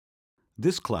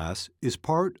This class is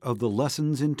part of the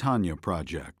Lessons in Tanya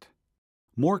project.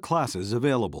 More classes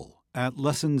available at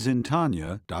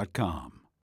lessonsintanya.com.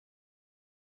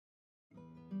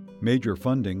 Major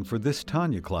funding for this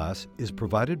Tanya class is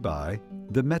provided by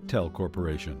the Mettel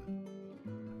Corporation.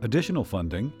 Additional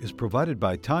funding is provided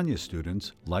by Tanya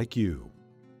students like you.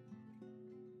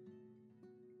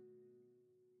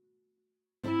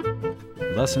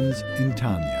 Lessons in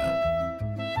Tanya.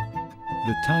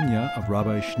 The Tanya of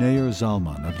Rabbi Schneur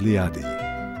Zalman of Liadi,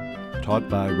 taught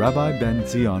by Rabbi Ben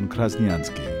Zion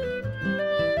Krasniansky.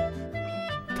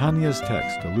 Tanya's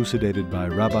text elucidated by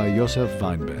Rabbi Yosef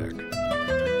Weinberg.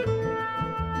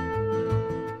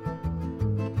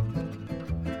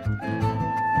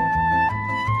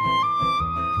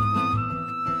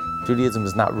 Judaism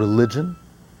is not religion.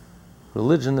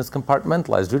 Religion is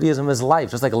compartmentalized. Judaism is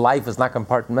life, just like life is not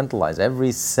compartmentalized.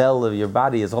 Every cell of your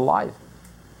body is alive.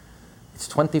 It's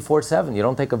 24/7. You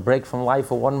don't take a break from life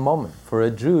for one moment. For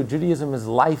a Jew, Judaism is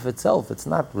life itself. It's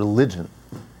not religion.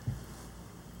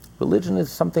 Religion is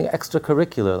something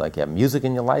extracurricular, like you have music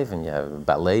in your life, and you have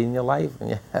ballet in your life, and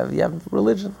you have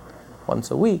religion once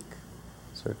a week,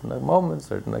 certain moments,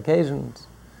 certain occasions.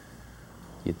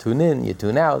 You tune in, you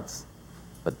tune out.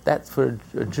 But that's for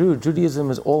a Jew. Judaism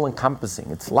is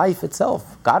all-encompassing. It's life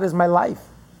itself. God is my life.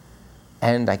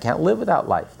 And I can't live without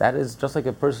life. That is just like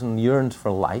a person yearns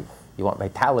for life. You want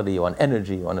vitality, you want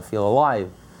energy, you want to feel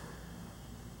alive.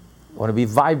 You want to be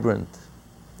vibrant,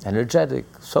 energetic.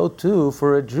 So too,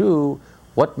 for a Jew,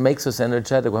 what makes us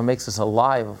energetic, what makes us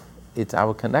alive, it's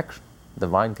our connection,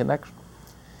 divine connection.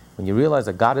 When you realize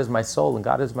that God is my soul and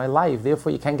God is my life,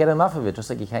 therefore you can't get enough of it. Just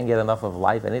like you can't get enough of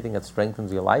life, anything that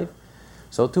strengthens your life.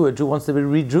 So too, a Jew wants to be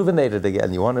rejuvenated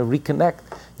again. You want to reconnect.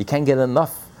 You can't get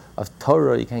enough of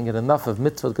Torah, you can't get enough of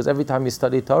mitzvot, because every time you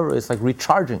study Torah, it's like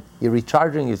recharging. You're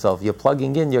recharging yourself, you're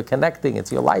plugging in, you're connecting, it's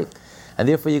your life. And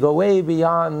therefore you go way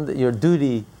beyond your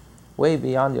duty, way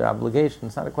beyond your obligation.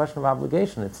 It's not a question of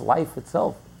obligation, it's life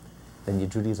itself. Then your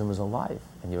Judaism is alive,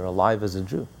 and you're alive as a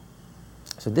Jew.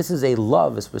 So this is a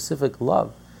love, a specific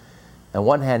love. On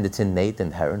one hand, it's innate,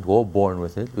 inherent, we're all born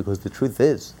with it, because the truth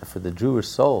is, that for the Jewish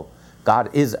soul, God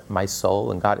is my soul,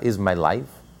 and God is my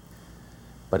life.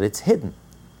 But it's hidden.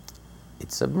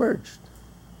 It's submerged.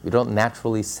 You don't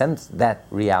naturally sense that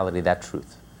reality, that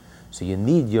truth. So you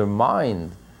need your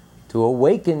mind to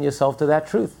awaken yourself to that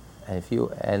truth.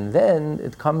 And then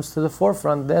it comes to the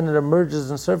forefront, then it emerges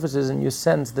and surfaces, and you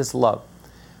sense this love.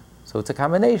 So it's a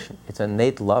combination. It's an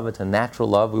innate love, it's a natural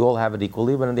love, we all have it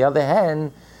equally, but on the other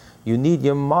hand, you need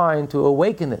your mind to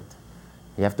awaken it.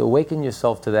 You have to awaken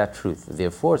yourself to that truth.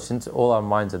 Therefore, since all our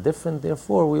minds are different,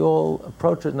 therefore we all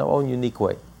approach it in our own unique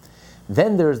way.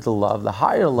 Then there's the love, the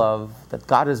higher love, that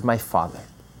God is my Father.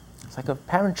 It's like a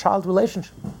parent-child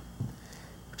relationship,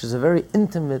 which is a very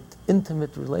intimate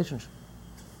relationship.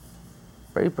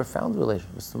 Very profound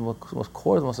relationship. It's the most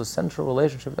core, the most essential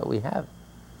relationship that we have.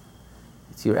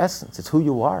 It's your essence. It's who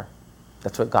you are.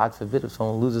 That's what, God forbid, if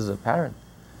someone loses a parent,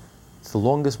 it's the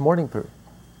longest mourning period.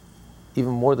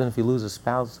 Even more than if you lose a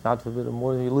spouse, God forbid, or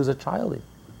more than if you lose a child.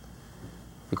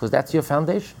 Because that's your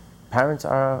foundation. Parents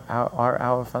are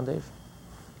our foundation.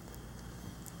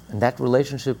 And that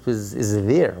relationship is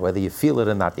there, whether you feel it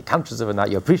or not, you're conscious of it or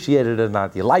not, you appreciate it or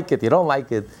not, you like it, you don't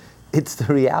like it. It's the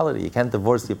reality. You can't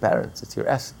divorce your parents. It's your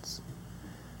essence.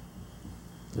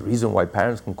 The reason why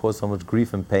parents can cause so much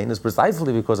grief and pain is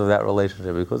precisely because of that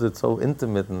relationship, because it's so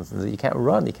intimate and you can't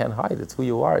run, you can't hide. It's who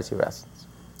you are, it's your essence.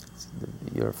 It's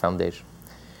your foundation.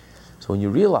 So when you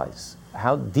realize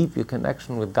how deep your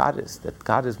connection with God is, that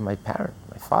God is my parent,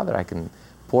 my father, I can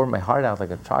pour my heart out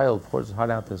like a child pours his heart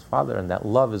out to his father, and that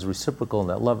love is reciprocal, and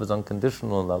that love is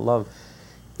unconditional, and that love,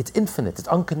 it's infinite, it's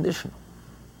unconditional.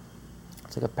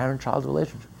 It's like a parent-child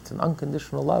relationship. It's an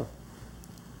unconditional love.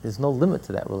 There's no limit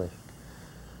to that relationship.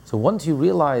 So once you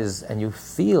realize and you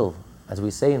feel, as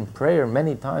we say in prayer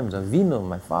many times, Avinu,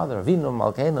 my Father, Avinu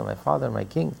Malkeinu, my Father, my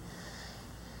King,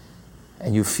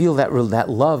 and you feel that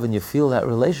love and you feel that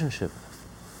relationship,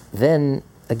 then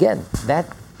again, that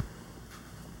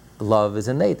love is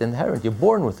innate, inherent. You're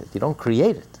born with it. You don't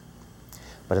create it.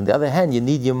 But on the other hand, you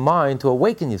need your mind to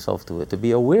awaken yourself to it, to be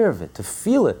aware of it, to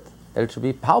feel it, that it should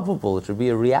be palpable, it should be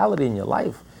a reality in your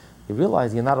life. You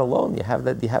realize you're not alone. You have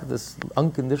this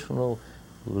unconditional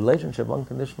relationship,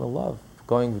 unconditional love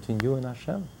going between you and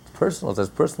Hashem. It's personal. It's as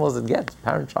personal as it gets.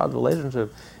 Parent-child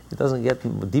relationship. It doesn't get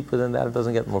deeper than that. It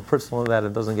doesn't get more personal than that.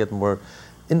 It doesn't get more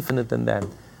infinite than that.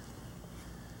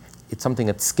 It's something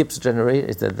that skips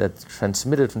generations, that's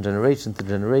transmitted from generation to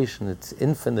generation. It's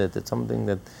infinite. It's something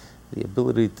that the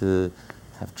ability to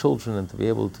have children and to be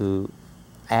able to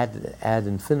add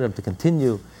infinitum, to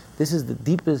continue, This is the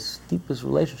deepest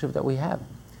relationship that we have.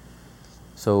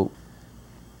 So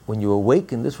when you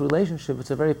awaken this relationship, it's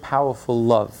a very powerful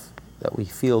love that we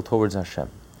feel towards Hashem.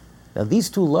 Now these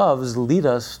two loves lead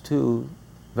us to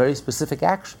very specific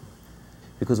action.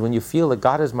 Because when you feel that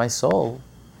God is my soul,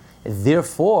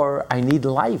 therefore I need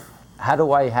life. How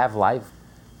do I have life?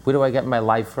 Where do I get my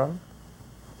life from?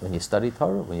 When you study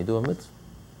Torah, when you do a mitzvah.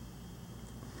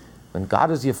 When God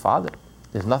is your father,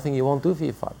 there's nothing you won't do for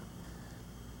your father.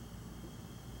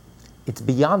 It's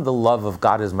beyond the love of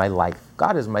God is my life.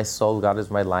 God is my soul, God is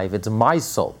my life. It's my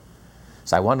soul.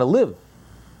 So I want to live,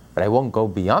 but I won't go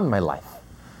beyond my life.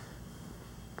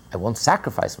 I won't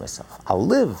sacrifice myself. I'll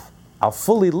live. I'll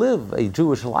fully live a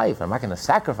Jewish life. I'm not going to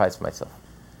sacrifice myself,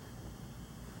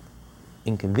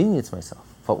 inconvenience myself.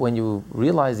 But when you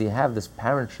realize you have this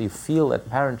you feel that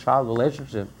parent-child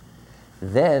relationship,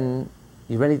 then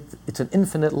you're ready. It's an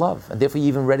infinite love, and therefore you're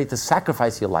even ready to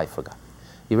sacrifice your life for God.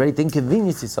 You're ready to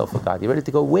inconvenience yourself for God. You're ready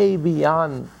to go way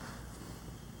beyond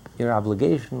your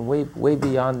obligation, way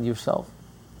beyond yourself.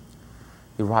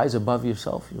 You rise above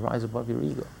yourself. You rise above your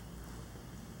ego.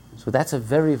 So that's a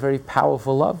very, very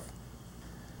powerful love,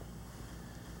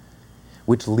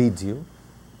 which leads you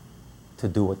to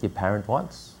do what your parent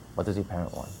wants. What does your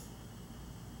parent want?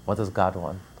 What does God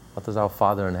want? What does our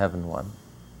Father in heaven want?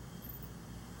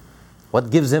 What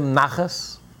gives him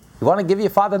nachas? You want to give your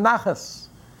father nachas.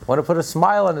 You want to put a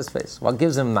smile on his face. What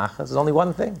gives him nachas? There's only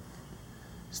one thing.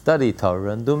 Study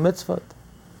Torah and do mitzvot.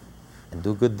 And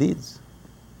do good deeds.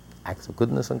 Acts of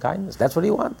goodness and kindness. That's what he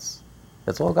wants.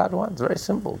 That's all God wants. Very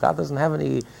simple. God doesn't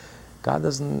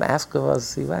ask of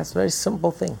us. He asks very simple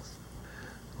things.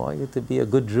 I want you to be a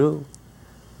good Jew,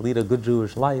 lead a good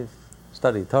Jewish life,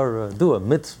 study Torah, do a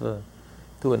mitzvah,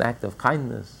 do an act of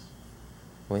kindness.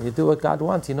 When you do what God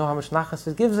wants, you know how much nachas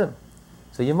it gives him.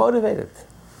 So you're motivated.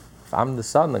 If I'm the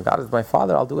son and God is my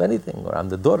father, I'll do anything. Or I'm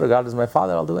the daughter, God is my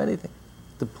father, I'll do anything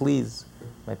to please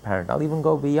my parent. I'll even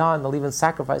go beyond, I'll even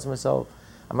sacrifice myself.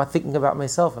 I'm not thinking about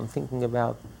myself, I'm thinking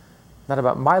about, not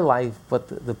about my life,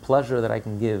 but the pleasure that I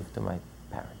can give to my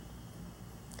parent.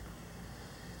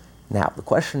 Now, the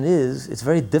question is, it's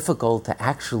very difficult to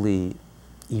actually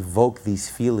evoke these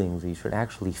feelings. You should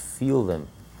actually feel them,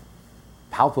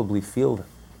 palpably feel them.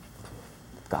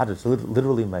 God is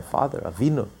literally my father,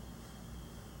 Avinu.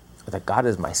 That God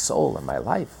is my soul and my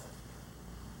life.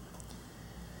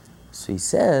 So he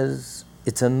says,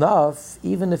 it's enough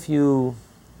even if you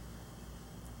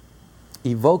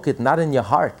evoke it not in your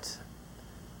heart.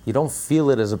 You don't feel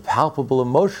it as a palpable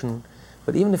emotion,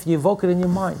 but even if you evoke it in your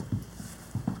mind,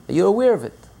 you're aware of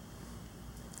it.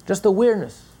 Just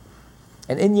awareness.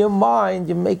 And in your mind,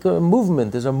 you make a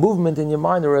movement. There's a movement in your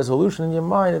mind, a resolution in your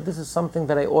mind that this is something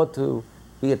that I ought to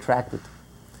be attracted to.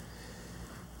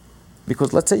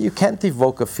 Because let's say you can't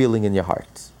evoke a feeling in your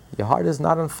heart. Your heart is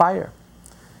not on fire.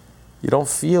 You don't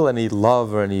feel any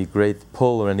love or any great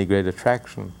pull or any great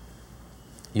attraction.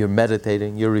 You're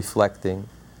meditating, you're reflecting.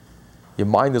 Your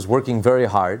mind is working very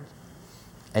hard.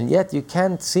 And yet you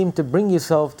can't seem to bring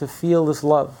yourself to feel this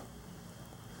love.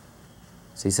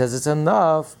 So he says it's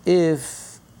enough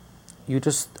if you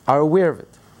just are aware of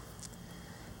it.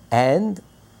 And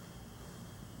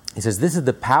he says this is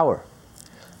the power.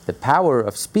 The power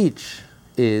of speech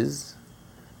is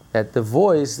that the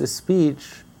voice, the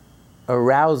speech,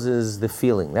 arouses the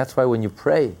feeling. That's why when you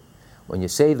pray, when you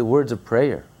say the words of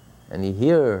prayer, and you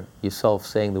hear yourself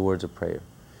saying the words of prayer,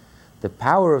 the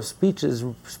power of speech is,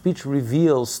 speech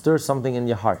reveals, stirs something in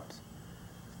your heart.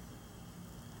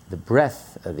 The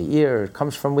breath, the ear, it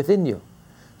comes from within you.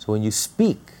 So when you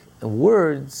speak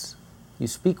words,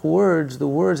 the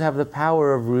words have the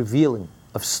power of revealing,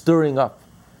 of stirring up.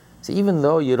 So even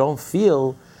though you don't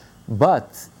feel,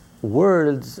 but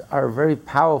words are very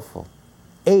powerful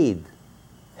aid,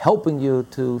 helping you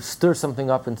to stir something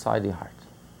up inside your heart.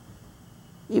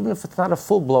 Even if it's not a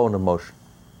full-blown emotion.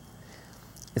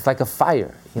 It's like a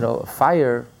fire. You know, a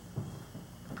fire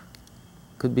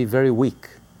could be very weak.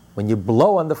 When you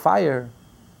blow on the fire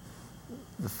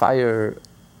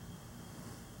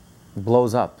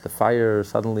blows up. The fire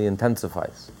suddenly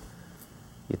intensifies.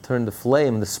 You turn the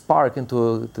flame, the spark in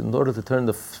order to turn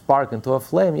the spark into a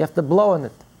flame, you have to blow on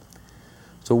it.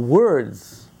 So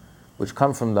words, which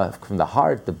come from the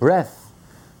heart, the breath,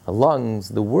 the lungs,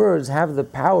 the words have the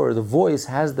power, the voice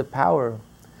has the power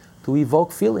to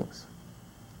evoke feelings.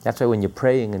 That's why when you're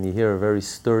praying and you hear a very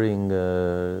stirring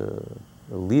a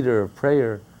leader of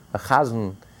prayer, a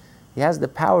chazan, he has the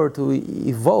power to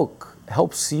evoke,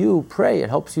 helps you pray, it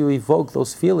helps you evoke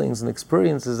those feelings and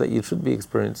experiences that you should be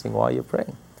experiencing while you're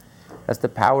praying. That's the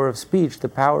power of speech, the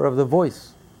power of the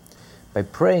voice. by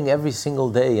praying every single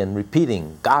day and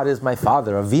repeating, God is my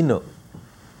Father, Avinu,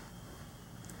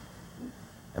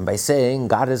 and by saying,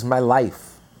 God is my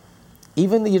life,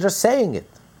 even though you're just saying it,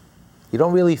 you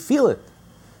don't really feel it,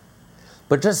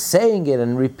 but just saying it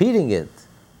and repeating it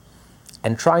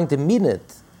and trying to mean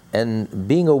it and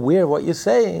being aware of what you're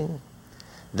saying,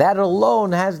 that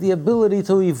alone has the ability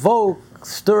to evoke,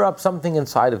 stir up something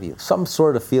inside of you, some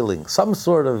sort of feeling, some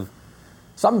sort of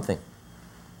something.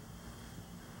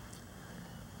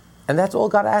 And that's all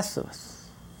God asks of us.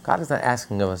 God is not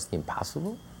asking of us the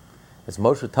impossible. As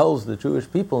Moshe tells the Jewish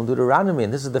people in Deuteronomy,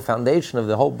 and this is the foundation of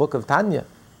the whole book of Tanya,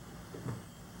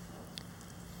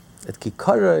 that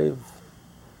kikarev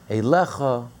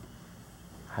eilecha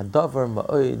hadavar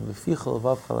ma'od v'fichal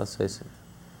vavcha l'seser.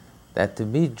 That to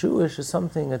be Jewish is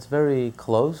something that's very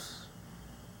close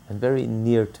and very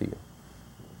near to you.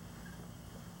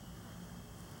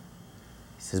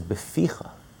 He says,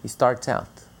 beficha. He starts out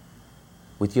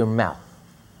with your mouth.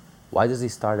 Why does he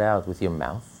start out with your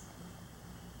mouth?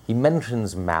 He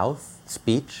mentions mouth,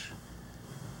 speech,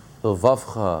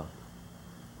 vavcha,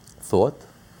 thought,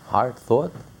 heart,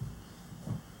 thought.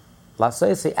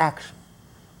 Lasei, action.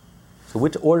 So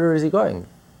which order is he going?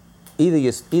 Either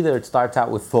it starts out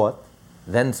with thought,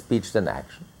 then speech, then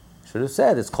action. Should have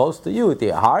said it's close to you, to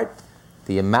your heart,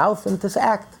 to your mouth, and to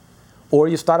act. Or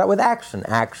you start out with action,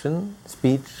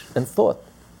 speech, and thought.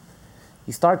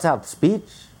 He starts out speech,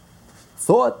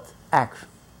 thought, action.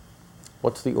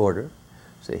 What's the order?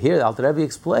 So here the Alter Rebbe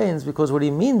explains, because what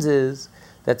he means is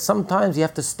that sometimes you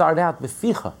have to start out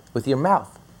beficha, with your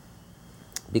mouth.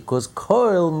 Because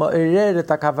kol ma'ireret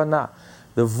hakavana,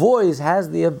 the voice has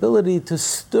the ability to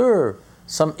stir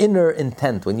some inner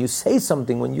intent. When you say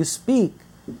something, when you speak,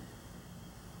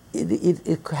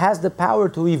 it has the power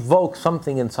to evoke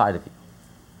something inside of you.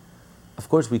 Of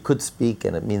course, we could speak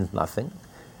and it means nothing.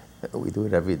 We do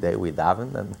it every day, we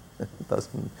daven, and it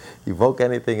doesn't evoke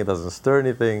anything, it doesn't stir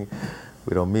anything.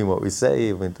 We don't mean what we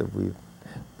say.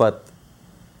 But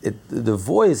the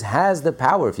voice has the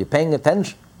power. If you're paying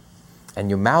attention and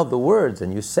you mouth the words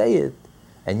and you say it,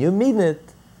 and you mean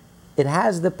it, it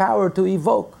has the power to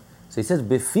evoke. So he says,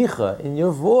 beficha, in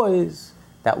your voice,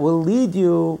 that will lead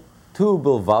you to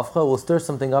bilvavcha, will stir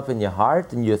something up in your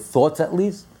heart, in your thoughts at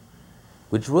least,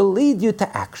 which will lead you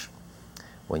to action.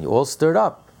 When you're all stirred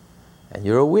up, and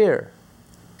you're aware,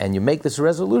 and you make this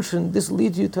resolution, this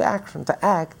leads you to action, to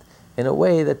act in a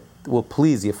way that will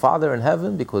please your Father in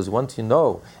heaven, because once you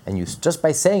know, and you just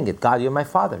by saying it, God, you're my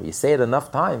Father, you say it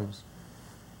enough times,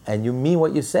 and you mean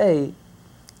what you say,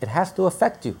 it has to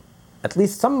affect you, at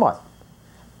least somewhat,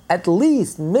 at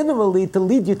least minimally to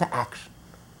lead you to action.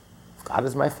 If God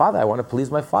is my Father, I want to please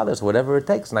my Father, so whatever it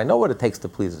takes, and I know what it takes to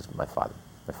please my Father.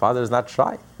 My Father is not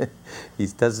shy. He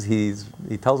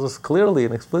tells us clearly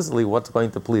and explicitly what's going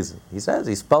to please him. He says,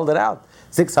 he spelled it out.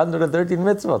 613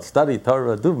 mitzvot, study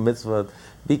Torah, do mitzvot,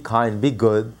 be kind, be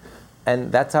good,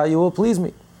 and that's how you will please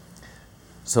me.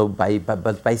 So by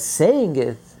saying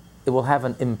it, it will have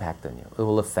an impact on you. It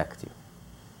will affect you.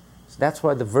 So that's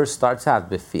why the verse starts out,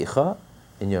 beficha,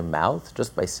 in your mouth,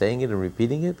 just by saying it and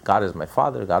repeating it. God is my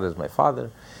Father, God is my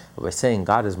Father. By saying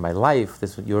God is my life,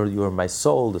 you're my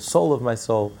soul, the soul of my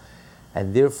soul.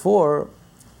 And therefore,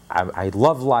 I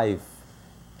love life.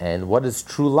 And what is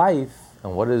true life?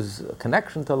 And what is a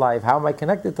connection to life? How am I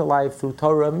connected to life? Through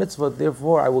Torah and mitzvah.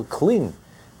 Therefore, I will cling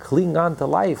on to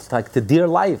life, like to dear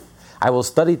life. I will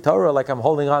study Torah like I'm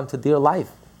holding on to dear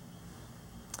life.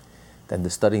 Then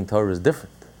the studying Torah is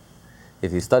different.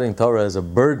 If you're studying Torah as a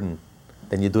burden,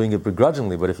 then you're doing it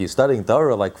begrudgingly. But if you're studying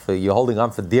Torah like you're holding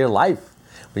on for dear life,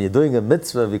 when you're doing a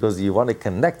mitzvah because you want to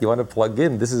connect, you want to plug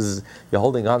in, you're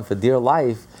holding on for dear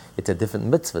life, it's a different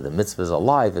mitzvah. The mitzvah is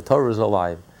alive, the Torah is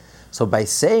alive. So by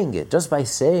saying it, just by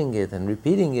saying it and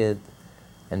repeating it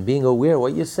and being aware of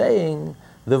what you're saying,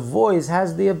 the voice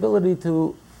has the ability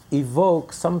to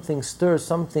evoke something, stir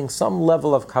something, some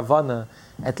level of kavana,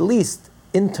 at least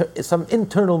some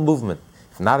internal movement.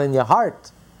 If not in your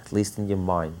heart, at least in your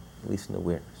mind, at least in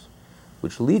awareness,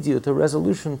 which leads you to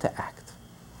resolution to act.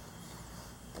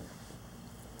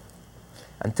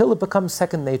 Until it becomes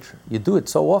second nature. You do it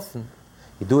so often,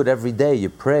 you do it every day, you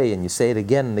pray and you say it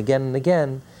again and again and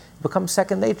again, it becomes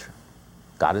second nature.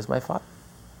 God is my Father.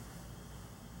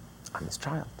 I'm His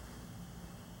child.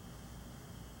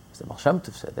 As the Baal Shem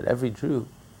Tov said, that every Jew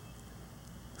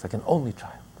is like an only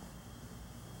child.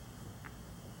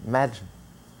 Imagine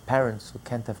parents who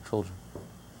can't have children.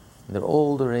 In their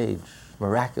older age,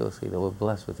 miraculously, they were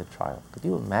blessed with a child. Could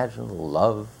you imagine the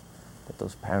love that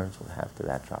those parents would have to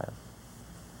that child?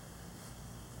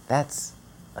 That's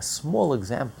a small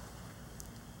example,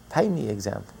 tiny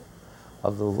example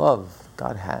of the love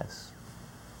God has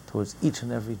towards each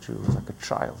and every Jew is like a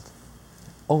child,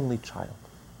 only child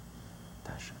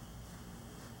to Hashem.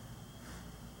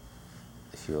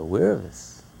 If you're aware of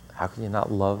this, how can you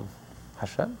not love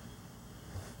Hashem?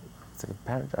 It's like a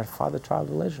parent, a father-child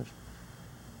relationship.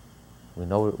 We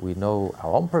know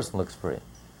our own personal experience,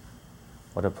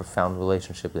 what a profound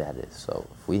relationship that is. So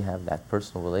if we have that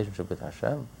personal relationship with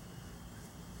Hashem,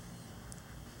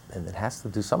 then it has to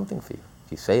do something for you.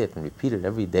 If you say it and repeat it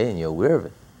every day and you're aware of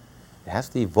it, it has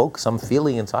to evoke some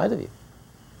feeling inside of you,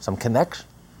 some connection.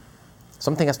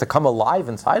 Something has to come alive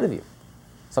inside of you.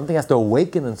 Something has to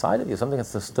awaken inside of you. Something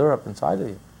has to stir up inside of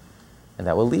you. And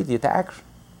that will lead you to action,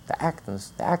 to act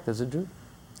as a Jew,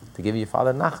 to give your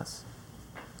Father nachas.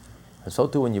 And so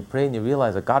too when you pray and you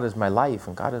realize that God is my life,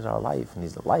 and God is our life, and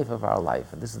He's the life of our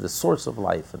life, and this is the source of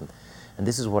life, and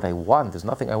this is what I want. There's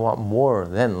nothing I want more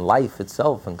than life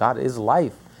itself, and God is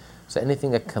life. So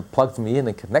anything that plugs me in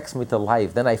and connects me to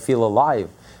life, then I feel alive.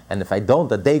 And if I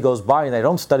don't, a day goes by and I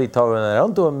don't study Torah and I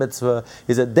don't do a mitzvah,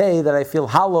 is a day that I feel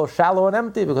hollow, shallow, and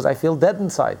empty because I feel dead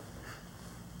inside.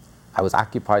 I was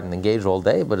occupied and engaged all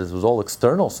day, but it was all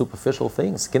external, superficial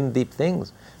things, skin-deep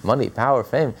things, money, power,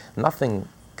 fame. Nothing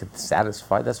could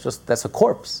satisfy. That's a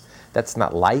corpse. That's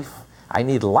not life. I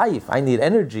need life. I need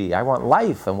energy. I want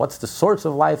life. And what's the source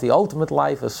of life? The ultimate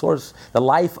life, the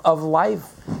life of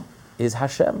life is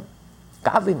Hashem.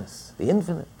 Godliness, the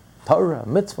infinite, Torah,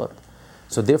 mitzvah.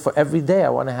 So therefore, every day I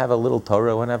want to have a little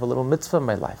Torah, I want to have a little mitzvah in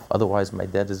my life. Otherwise,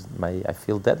 I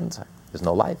feel dead inside. There's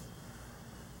no life.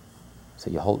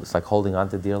 So it's like holding on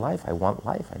to dear life. I want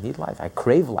life. I need life. I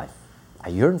crave life. I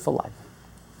yearn for life.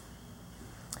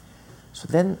 So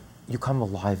then you come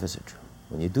alive as a Jew.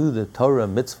 When you do the Torah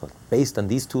mitzvah based on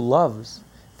these two loves,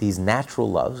 these natural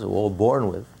loves we're all born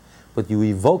with, but you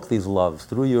evoke these loves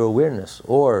through your awareness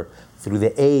or through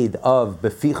the aid of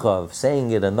beficha, of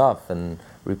saying it enough and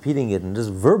repeating it and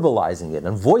just verbalizing it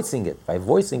and voicing it. By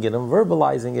voicing it and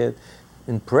verbalizing it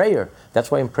in prayer. That's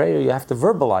why in prayer you have to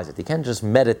verbalize it. You can't just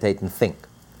meditate and think.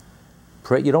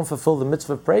 You don't fulfill the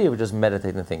mitzvah of prayer, you just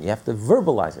meditate and think. You have to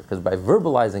verbalize it, because by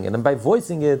verbalizing it and by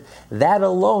voicing it, that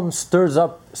alone stirs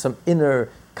up some inner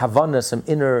kavanah, some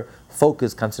inner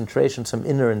focus, concentration, some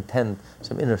inner intent,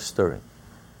 some inner stirring,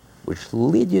 which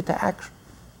lead you to action.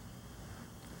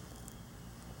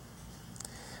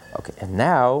 Okay, and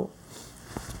now,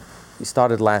 we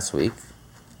started last week,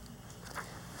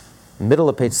 middle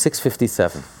of page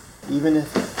 657. Even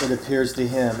if it appears to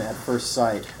him at first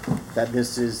sight that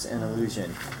this is an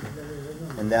illusion,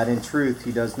 and that in truth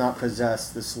he does not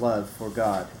possess this love for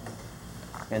God,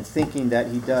 and thinking that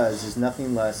he does is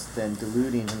nothing less than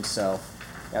deluding himself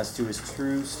as to his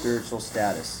true spiritual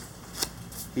status.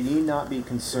 He need not be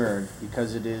concerned,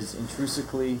 because it is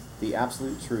intrinsically the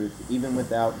absolute truth, even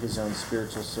without his own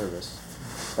spiritual service,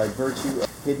 by virtue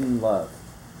of hidden love,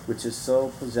 which his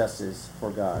soul possesses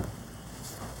for God.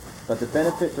 But the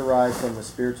benefit derived from the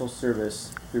spiritual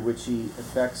service through which he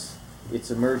effects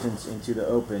its emergence into the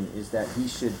open is that he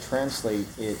should translate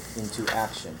it into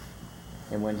action.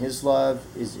 And when his love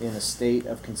is in a state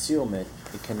of concealment,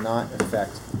 it cannot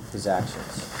affect his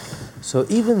actions. So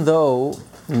even though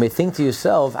you may think to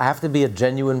yourself, I have to be a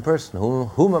genuine person,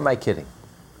 whom am I kidding?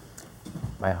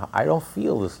 I don't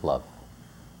feel this love.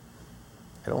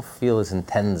 I don't feel this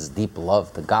intense, deep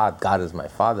love to God. God is my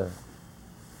Father.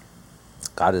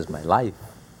 God is my life.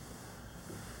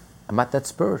 I'm not that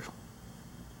spiritual.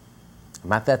 I'm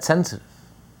not that sensitive.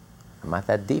 I'm not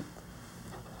that deep.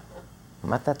 I'm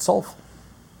not that soulful.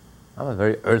 I'm a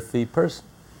very earthy person.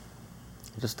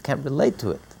 I just can't relate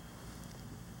to it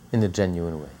in a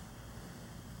genuine way.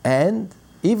 And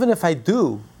even if I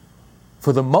do,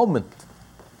 for the moment,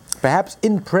 perhaps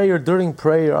in prayer, during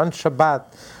prayer, on Shabbat,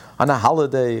 on a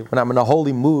holiday, when I'm in a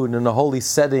holy mood, in a holy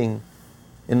setting,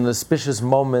 in an auspicious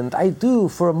moment, I do,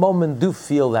 for a moment, do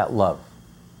feel that love.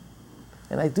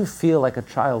 And I do feel like a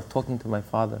child talking to my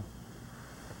Father.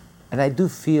 And I do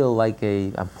feel like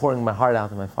I'm pouring my heart out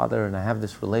to my Father, and I have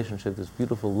this relationship, this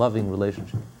beautiful, loving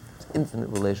relationship, this infinite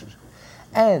relationship.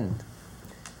 And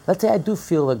let's say I do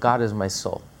feel that God is my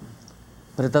soul,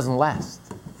 but it doesn't last.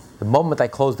 The moment I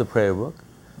close the prayer book,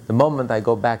 the moment I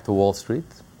go back to Wall Street,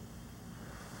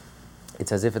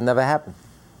 it's as if it never happened.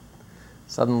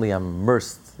 Suddenly I'm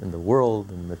immersed in the world,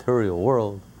 in the material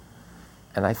world,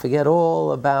 and I forget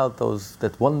all about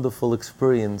that wonderful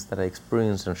experience that I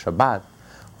experienced on Shabbat,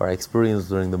 or I experienced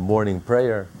during the morning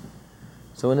prayer.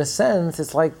 So in a sense,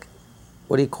 it's like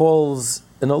what he calls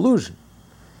an illusion,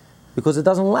 because it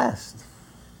doesn't last.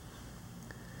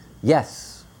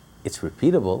 Yes, it's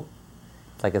repeatable.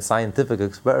 It's like a scientific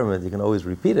experiment. You can always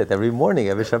repeat it every morning,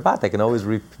 every Shabbat. I can always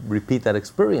repeat that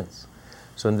experience.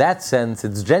 So in that sense,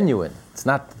 it's genuine. It's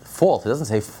not false. It doesn't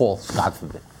say false, God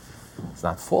forbid. It's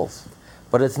not false.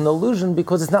 But it's an illusion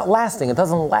because it's not lasting. It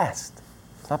doesn't last.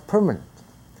 It's not permanent.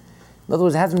 In other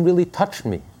words, it hasn't really touched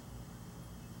me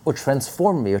or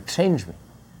transformed me or changed me.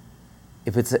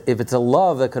 If it's a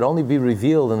love that could only be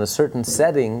revealed in a certain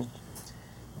setting,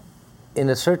 in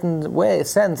a certain way, a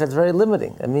sense, that's very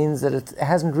limiting. It means that it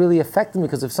hasn't really affected me,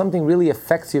 because if something really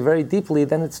affects you very deeply,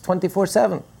 then it's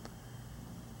 24/7.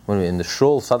 When in the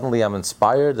shul, suddenly I'm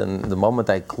inspired, and the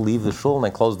moment I leave the shul and I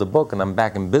close the book and I'm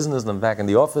back in business and I'm back in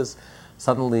the office,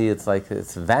 suddenly it's like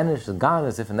it's vanished, it's gone,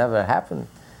 as if it never happened.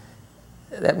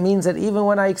 That means that even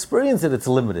when I experience it, it's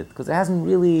limited, because it hasn't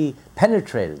really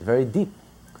penetrated very deep.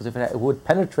 Because if it would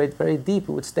penetrate very deep,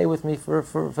 it would stay with me for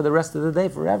the rest of the day,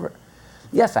 forever.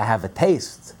 Yes, I have a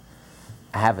taste.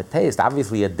 I have a taste.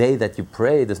 Obviously, a day that you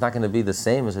prayed is not going to be the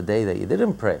same as a day that you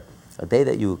didn't pray. A day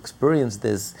that you experienced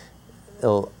this,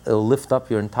 it'll lift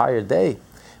up your entire day.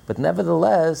 But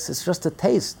nevertheless, it's just a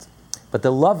taste. But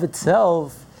the love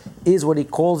itself is what he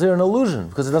calls here an illusion,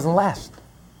 because it doesn't last.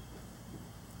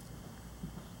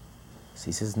 So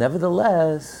he says,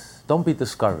 nevertheless, don't be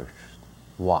discouraged.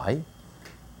 Why?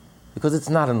 Because it's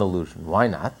not an illusion. Why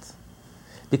not?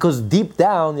 Because deep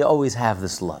down, you always have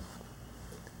this love.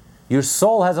 Your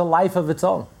soul has a life of its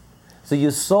own. So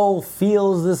your soul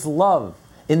feels this love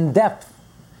in depth,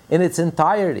 in its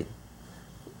entirety,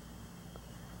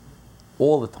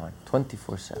 all the time,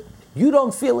 24/7. You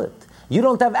don't feel it. You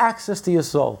don't have access to your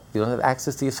soul. You don't have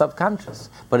access to your subconscious.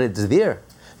 But it's there.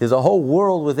 There's a whole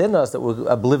world within us that we're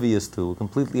oblivious to, we're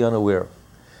completely unaware of.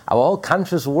 Our whole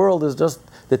conscious world is just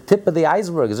the tip of the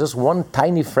iceberg. It's just one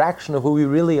tiny fraction of who we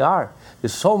really are.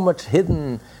 There's so much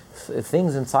hidden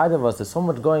things inside of us. There's so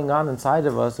much going on inside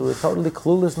of us that we're totally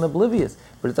clueless and oblivious.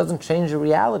 But it doesn't change the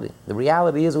reality. The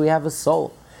reality is we have a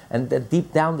soul. And that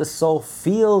deep down the soul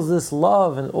feels this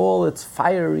love and all its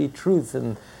fiery truth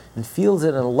and feels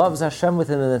it and loves Hashem with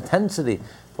an intensity.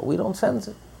 But we don't sense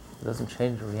it. It doesn't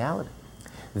change the reality.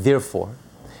 Therefore,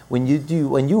 when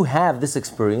you have this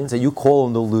experience that you call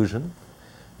an illusion,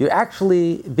 you're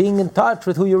actually being in touch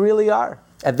with who you really are.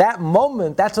 At that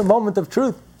moment, that's a moment of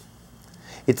truth.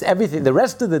 It's everything. The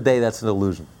rest of the day, that's an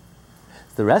illusion.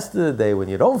 The rest of the day, when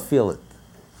you don't feel it,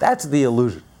 that's the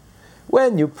illusion.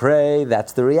 When you pray,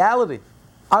 that's the reality.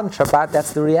 On Shabbat,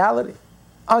 that's the reality.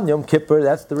 On Yom Kippur,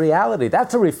 that's the reality.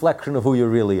 That's a reflection of who you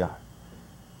really are.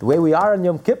 The way we are on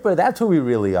Yom Kippur, that's who we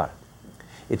really are.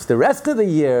 It's the rest of the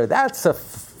year, that's a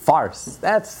farce.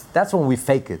 That's when we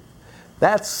fake it.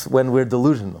 That's when we're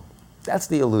delusional. That's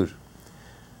the illusion.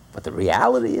 But the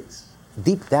reality is,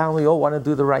 deep down we all want to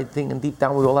do the right thing, and deep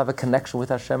down we all have a connection with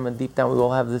Hashem, and deep down we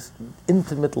all have this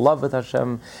intimate love with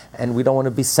Hashem, and we don't want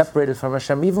to be separated from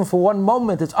Hashem. Even for one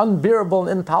moment, it's unbearable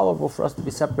and intolerable for us to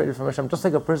be separated from Hashem. Just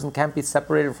like a person can't be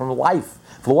separated from life.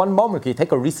 For one moment, can you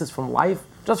take a recess from life?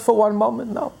 Just for one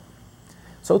moment? No.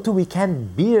 So too, we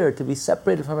can't bear to be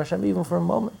separated from Hashem even for a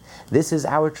moment. This is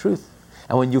our truth.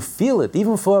 And when you feel it,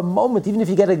 even for a moment, even if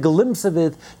you get a glimpse of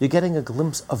it, you're getting a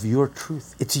glimpse of your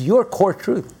truth. It's your core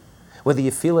truth. Whether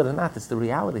you feel it or not, it's the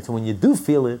reality. So when you do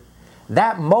feel it,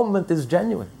 that moment is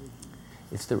genuine.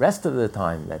 It's the rest of the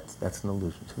time that's an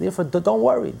illusion. So therefore, don't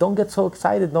worry. Don't get so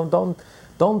excited. Don't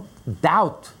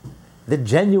doubt the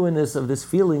genuineness of this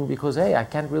feeling because, hey, I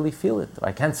can't really feel it. Or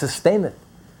I can't sustain it.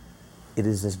 It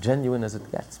is as genuine as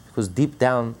it gets. Because deep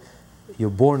down, you're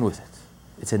born with it.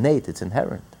 It's innate. It's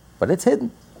inherent. But it's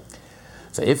hidden.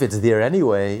 So if it's there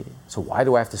anyway, so why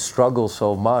do I have to struggle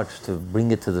so much to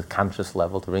bring it to the conscious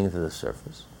level, to bring it to the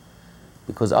surface?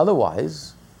 Because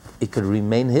otherwise, it could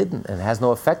remain hidden and it has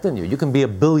no effect on you. You can be a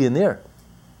billionaire,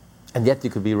 and yet you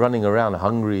could be running around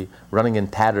hungry, running in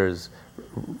tatters,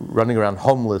 running around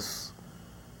homeless,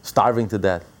 starving to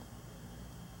death.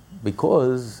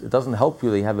 Because it doesn't help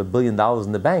you that you have $1 billion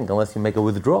in the bank unless you make a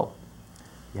withdrawal.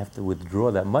 You have to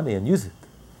withdraw that money and use it.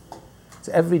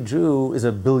 So every Jew is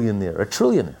a billionaire, a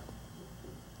trillionaire.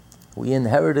 We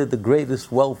inherited the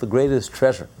greatest wealth, the greatest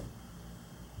treasure.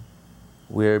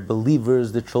 We're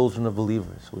believers, the children of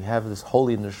believers. We have this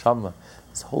holy neshama,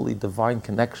 this holy divine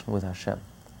connection with Hashem.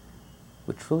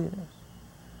 We're trillionaires.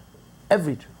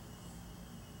 Every Jew.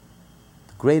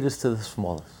 The greatest to the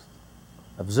smallest.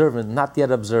 Observant, not yet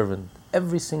observant.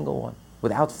 Every single one,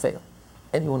 without fail.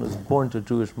 Anyone who's born to a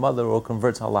Jewish mother or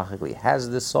converts halachically has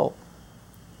this soul.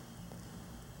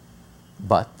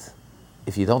 But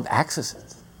if you don't access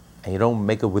it, and you don't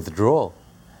make a withdrawal,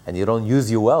 and you don't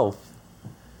use your wealth,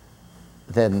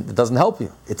 then it doesn't help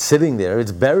you. It's sitting there,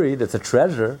 it's buried, it's a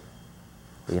treasure,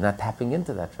 but you're not tapping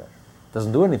into that treasure. It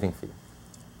doesn't do anything for you.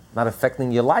 Not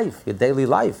affecting your life, your daily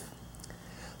life.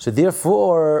 So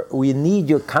therefore, we need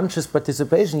your conscious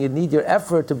participation, you need your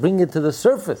effort to bring it to the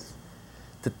surface,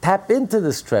 to tap into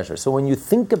this treasure. So when you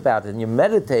think about it and you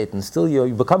meditate and still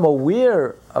you become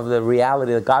aware of the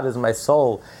reality that God is my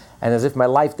soul, and as if my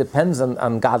life depends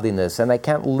on godliness, and I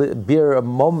can't bear a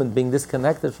moment being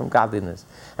disconnected from godliness,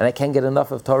 and I can't get enough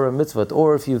of Torah and mitzvot.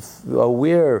 Or if you're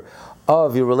aware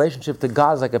of your relationship to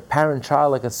God as like a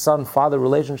parent-child, like a son-father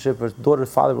relationship or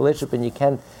daughter-father relationship,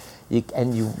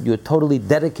 and you're totally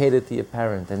dedicated to your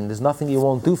parent, and there's nothing you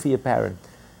won't do for your parent.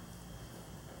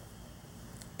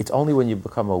 It's only when you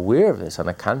become aware of this on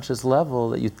a conscious level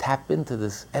that you tap into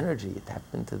this energy, you tap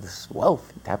into this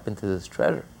wealth, you tap into this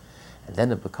treasure. And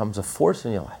then it becomes a force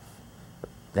in your life.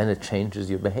 Then it changes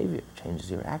your behavior,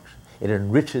 changes your action. It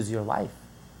enriches your life.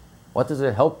 What does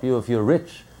it help you if you're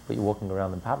rich, but you're walking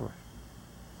around impoverished?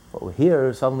 But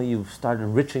here, suddenly you start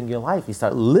enriching your life. You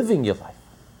start living your life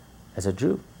as a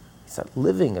Jew. You start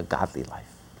living a godly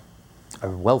life, a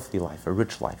wealthy life, a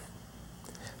rich life.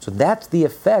 So that's the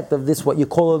effect of this, what you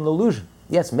call an illusion.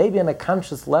 Yes, maybe on a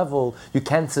conscious level, you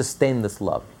can't sustain this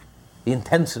love, the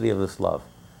intensity of this love.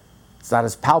 It's not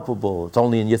as palpable, it's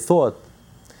only in your thought.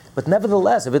 But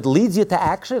nevertheless, if it leads you to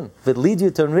action, if it leads you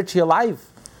to enrich your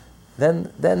life,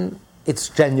 then it's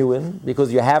genuine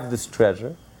because you have this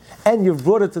treasure, and you've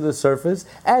brought it to the surface,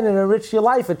 and it enriched your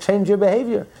life, it changed your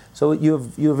behavior. So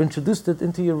you've introduced it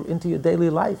into your daily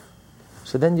life.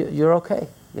 So then you're okay.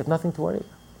 You have nothing to worry about.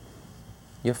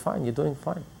 You're fine, you're doing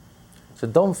fine. So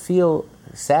don't feel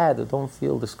sad or don't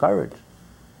feel discouraged,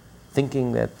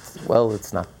 thinking that, well,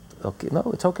 it's not okay.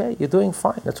 No, it's okay. You're doing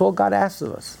fine. That's all God asks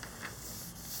of us.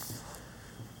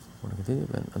 I want to continue,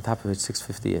 but on top of it,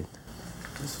 658.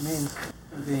 This means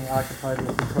being occupied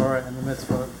with the Torah and the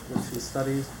mitzvah which he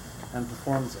studies and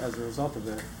performs as a result of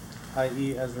it,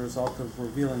 i.e. as a result of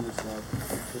revealing this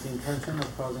love, with the intention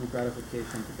of causing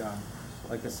gratification to God,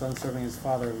 like a son serving his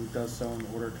father who does so in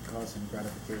order to cause him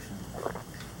gratification.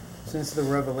 Since the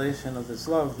revelation of this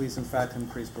love leads in fact to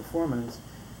increased performance,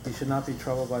 he should not be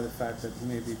troubled by the fact that he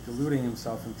may be deluding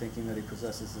himself in thinking that he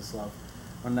possesses this love,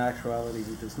 when in actuality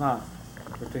he does not,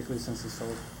 particularly since his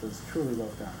soul does truly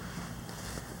love God.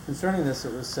 Concerning this,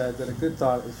 it was said that a good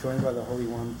thought is joined by the Holy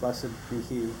One, blessed be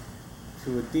he,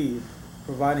 to a deed,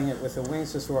 providing it with the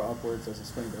wings to soar upwards, as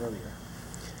explained earlier.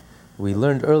 We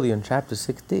learned earlier in chapter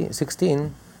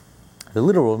 16, the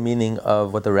literal meaning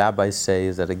of what the rabbis say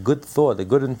is that a good thought, a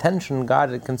good intention,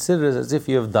 God considers as if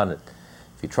you have done it.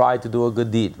 If you try to do a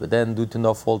good deed, but then due to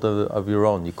no fault of your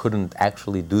own, you couldn't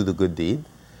actually do the good deed,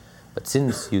 but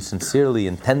since you sincerely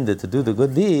intended to do the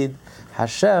good deed,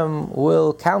 Hashem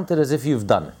will count it as if you've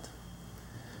done it.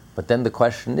 But then the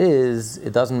question is,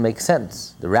 it doesn't make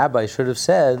sense. The rabbi should have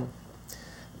said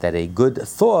that a good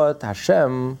thought,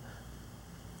 Hashem,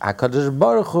 HaKadosh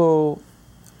Baruch Hu,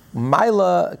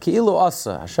 Maila Ki'ilu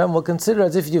Asa, Hashem will consider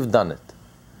as if you've done it.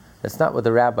 That's not what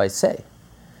the rabbis say.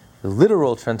 The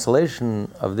literal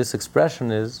translation of this expression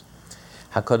is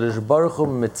HaKadosh Baruch Hu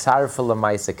mitzarfa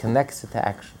l'maisa, connects it to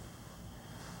action.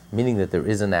 Meaning that there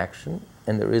is an action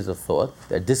and there is a thought,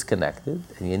 they're disconnected,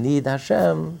 and you need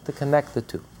Hashem to connect the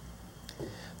two.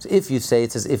 So if you say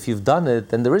it's as if you've done it,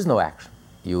 then there is no action.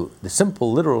 The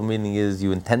simple literal meaning is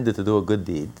you intended to do a good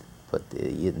deed, but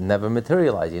it never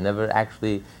materialized, you never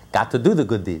actually got to do the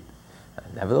good deed.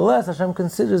 And nevertheless, Hashem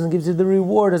considers and gives you the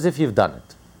reward as if you've done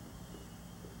it.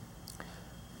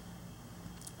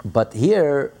 But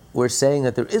here, we're saying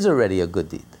that there is already a good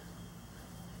deed.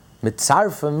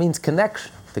 Mitzarfa means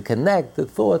connection, to connect the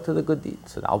thought to the good deed.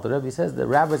 So the Alter Rebbe says the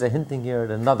rabbis are hinting here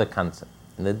at another concept.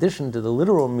 In addition to the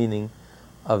literal meaning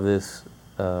of this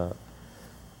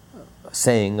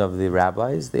saying of the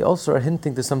rabbis, they also are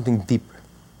hinting to something deeper.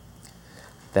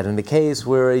 That in the case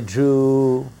where a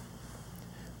Jew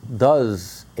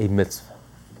does a mitzvah,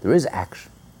 there is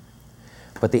action,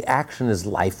 but the action is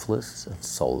lifeless and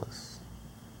soulless.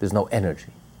 There's no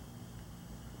energy.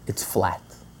 It's flat.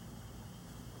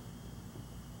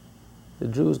 The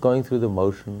Jew is going through the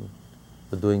motion,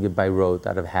 but doing it by rote,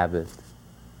 out of habit.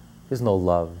 There's no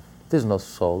love. There's no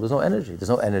soul. There's no energy. There's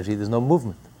no energy. There's no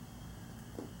movement.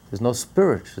 There's no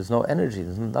spirit. There's no energy.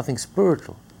 There's nothing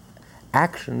spiritual.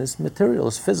 Action is material.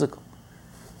 It's physical.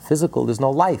 Physical, there's no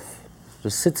life. It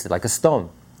just sits there like a stone.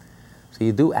 So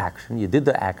you do action. You did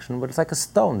the action, but it's like a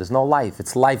stone. There's no life.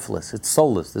 It's lifeless. It's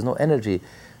soulless. There's no energy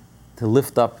to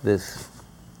lift up this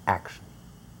action.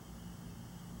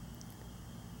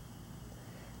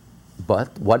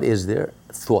 But what is there?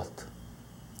 Thought.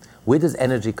 Where does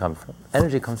energy come from?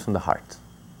 Energy comes from the heart.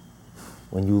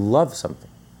 When you love something,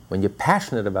 when you're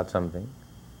passionate about something,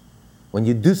 when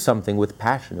you do something with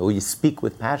passion, or you speak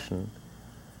with passion,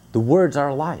 the words are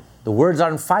alive. The words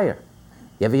are on fire.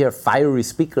 You ever hear a fiery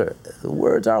speaker? The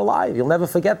words are alive. You'll never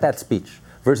forget that speech.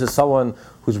 Versus someone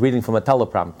who's reading from a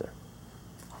teleprompter.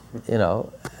 You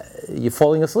know, you're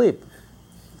falling asleep.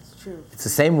 It's true. It's the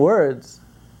same words,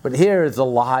 but here it's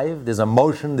alive. There's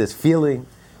emotion, there's feeling.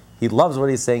 He loves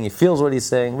what he's saying, he feels what he's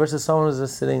saying, versus someone who's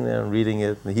just sitting there and reading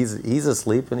it, and he's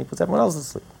asleep and he puts everyone else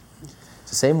asleep.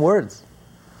 It's the same words.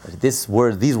 But these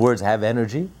words have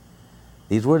energy.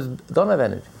 These words don't have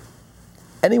energy.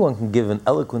 Anyone can give an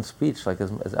eloquent speech, like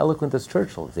as eloquent as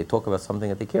Churchill, if they talk about something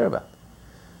that they care about.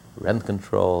 Rent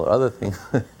control or other things.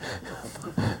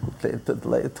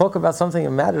 They talk about something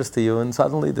that matters to you, and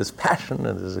suddenly there's passion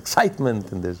and there's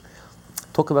excitement, and there's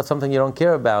talk about something you don't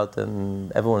care about,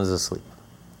 and everyone is asleep.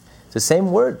 It's the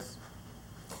same words.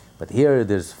 But here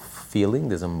there's feeling,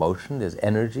 there's emotion, there's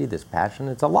energy, there's passion,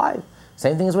 it's alive.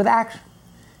 Same thing as with action.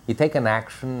 You take an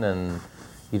action and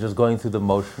you're just going through the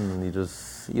motion and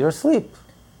you're asleep.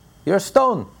 You're a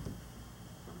stone.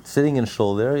 Sitting in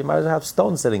shul there, you might as well have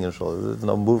stone sitting in shul. There's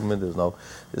no movement,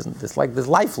 it's like this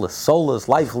lifeless, soulless,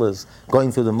 lifeless,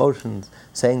 going through the motions,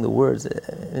 saying the words.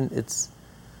 And it's,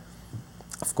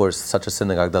 of course, such a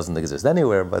synagogue doesn't exist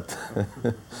anywhere, but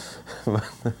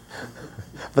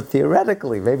but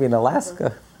theoretically, maybe in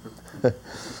Alaska.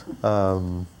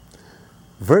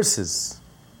 Versus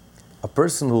a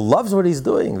person who loves what he's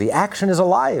doing, the action is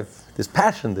alive. There's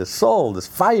passion, there's soul, there's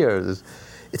fire.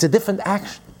 It's a different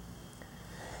action.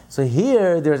 So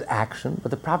here there's action,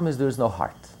 but the problem is there's no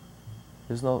heart.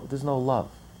 There's no love.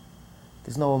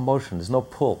 There's no emotion. There's no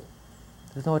pull.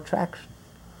 There's no attraction.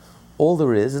 All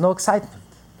there is no excitement.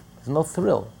 There's no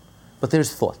thrill. But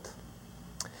there's thought.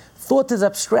 Thought is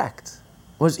abstract.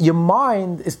 Whereas your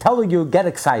mind is telling you, get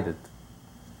excited.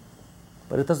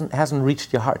 But it hasn't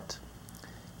reached your heart.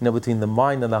 You know, between the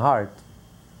mind and the heart,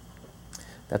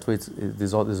 that's where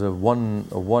there's a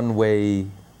one-way,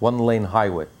 one-lane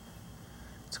highway.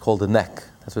 It's called the neck.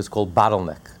 That's why it's called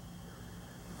bottleneck.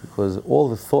 Because all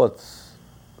the thoughts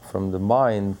from the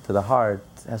mind to the heart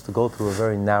has to go through a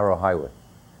very narrow highway.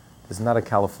 It's not a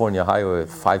California highway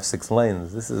with 5-6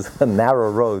 lanes. This is a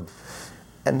narrow road.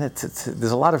 And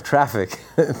there's a lot of traffic.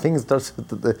 Things there's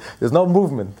no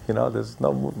movement, there's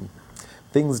no movement.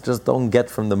 Things just don't get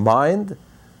from the mind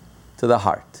to the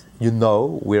heart.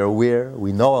 We're aware,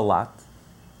 we know a lot.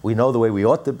 We know the way we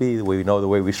ought to be, we know the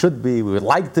way we should be, we would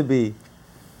like to be.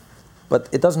 But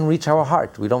it doesn't reach our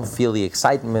heart. We don't feel the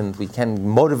excitement. We can't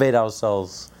motivate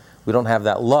ourselves. We don't have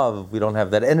that love. We don't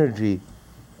have that energy.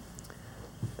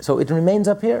 So it remains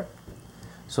up here.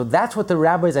 So that's what the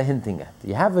rabbis are hinting at.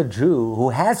 You have a Jew who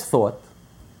has thought.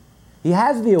 He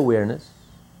has the awareness.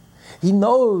 He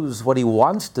knows what he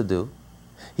wants to do.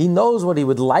 He knows what he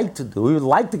would like to do. He would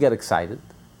like to get excited.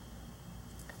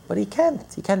 But he can't.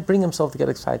 He can't bring himself to get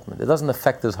excitement. It doesn't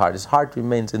affect his heart. His heart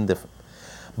remains indifferent.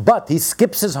 But he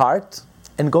skips his heart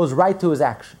and goes right to his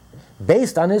action.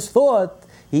 Based on his thought,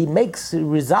 he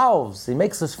resolves, he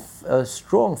makes a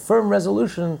strong, firm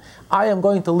resolution, I am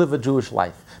going to live a Jewish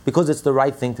life because it's the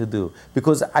right thing to do.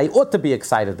 Because I ought to be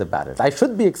excited about it. I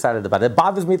should be excited about it. It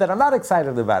bothers me that I'm not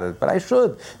excited about it, but I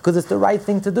should because it's the right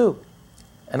thing to do.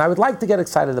 And I would like to get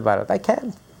excited about it. I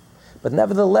can't. But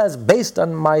nevertheless, based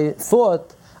on my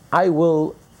thought, I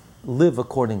will live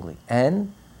accordingly.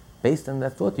 And based on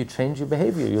that thought, you change your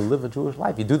behavior. You live a Jewish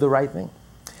life. You do the right thing.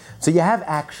 So you have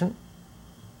action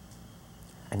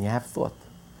and you have thought.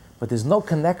 But there's no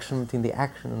connection between the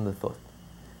action and the thought.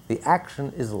 The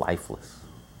action is lifeless.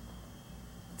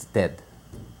 It's dead.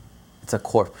 It's a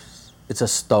corpse. It's a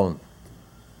stone.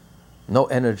 No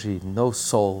energy, no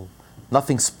soul,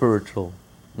 nothing spiritual,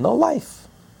 no life.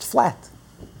 It's flat.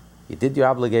 You did your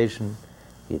obligation.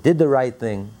 You did the right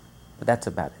thing. But that's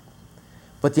about it.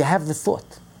 But you have the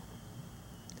thought.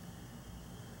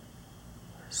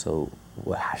 So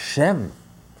when Hashem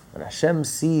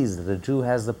sees that a Jew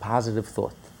has the positive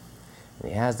thought,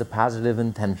 and he has the positive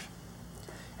intention,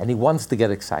 and he wants to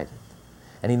get excited,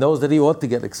 and he knows that he ought to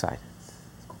get excited,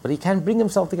 but he can't bring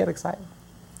himself to get excited.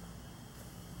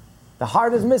 The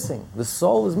heart is missing, the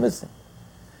soul is missing.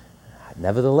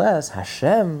 Nevertheless,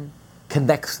 Hashem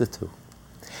connects the two.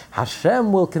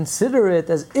 Hashem will consider it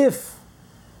as if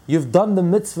you've done the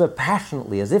mitzvah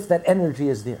passionately, as if that energy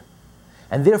is there.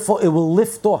 And therefore it will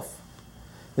lift off.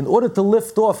 In order to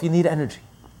lift off, you need energy.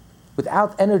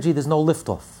 Without energy, there's no lift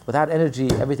off. Without energy,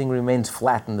 everything remains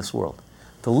flat in this world.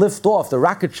 To lift off the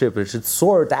rocket ship, it should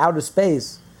soar to outer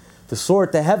space, to soar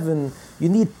to heaven, you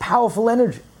need powerful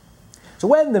energy. So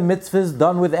when the mitzvah is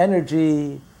done with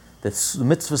energy, the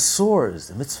mitzvah soars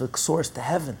to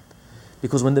heaven.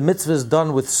 Because when the mitzvah is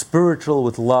done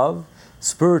with love,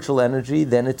 spiritual energy,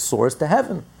 then it soars to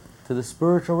heaven, to the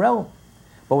spiritual realm.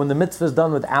 But when the mitzvah is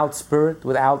done without spirit,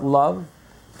 without love,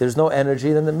 there's no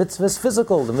energy, then the mitzvah is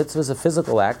physical. The mitzvah is a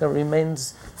physical act and it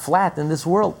remains flat in this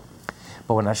world.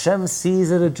 But when Hashem sees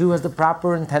that a Jew has the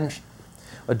proper intention,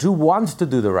 a Jew wants to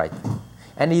do the right thing,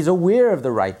 and he's aware of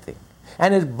the right thing,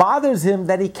 and it bothers him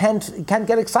that he can't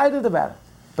get excited about it,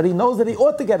 but he knows that he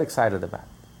ought to get excited about it.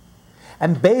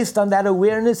 And based on that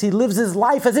awareness, he lives his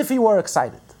life as if he were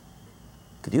excited.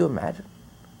 Could you imagine?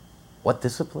 What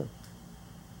discipline.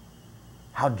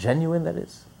 How genuine that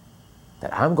is.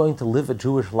 That I'm going to live a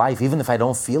Jewish life even if I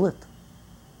don't feel it.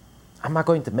 I'm not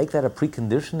going to make that a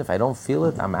precondition. If I don't feel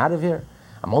it, I'm out of here.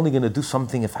 I'm only going to do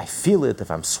something if I feel it, if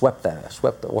I'm swept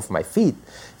off my feet,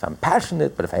 if I'm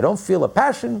passionate, but if I don't feel a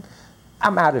passion,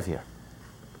 I'm out of here.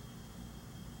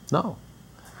 No.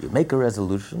 You make a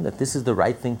resolution that this is the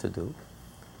right thing to do.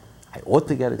 I ought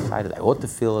to get excited, I ought to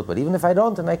feel it, but even if I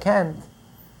don't and I can't,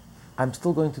 I'm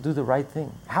still going to do the right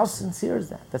thing. How sincere is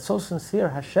that? That's so sincere.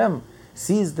 Hashem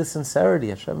sees the sincerity.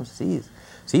 Hashem sees.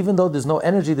 So even though there's no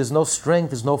energy, there's no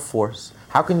strength, there's no force,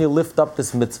 how can you lift up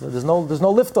this mitzvah? There's no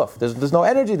lift off. There's no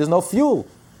energy, there's no fuel.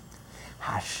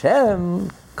 Hashem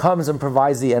comes and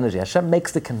provides the energy. Hashem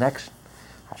makes the connection.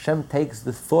 Hashem takes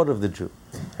the thought of the Jew,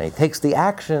 and he takes the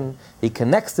action, he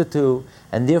connects the two,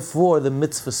 and therefore the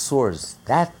mitzvah soars.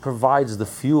 That provides the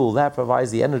fuel, that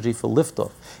provides the energy for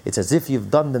liftoff. It's as if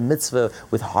you've done the mitzvah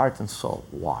with heart and soul.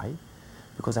 Why?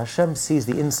 Because Hashem sees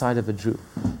the inside of a Jew.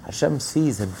 Hashem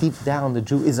sees that deep down the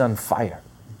Jew is on fire.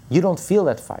 You don't feel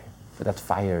that fire, but that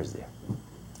fire is there.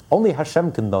 Only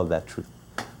Hashem can know that truth.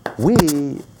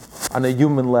 We, on a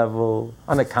human level,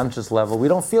 on a conscious level, we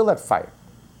don't feel that fire.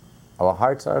 Our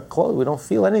hearts are closed. We don't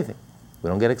feel anything. We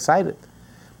don't get excited.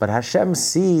 But Hashem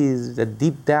sees that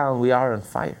deep down we are on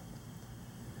fire.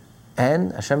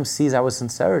 And Hashem sees our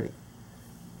sincerity,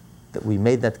 that we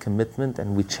made that commitment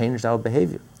and we changed our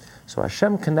behavior. So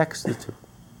Hashem connects the two.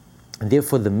 And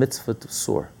therefore the mitzvah to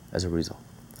soar as a result.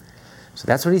 So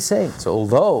that's what he's saying. So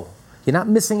although you're not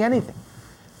missing anything,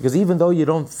 because even though you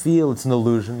don't feel it's an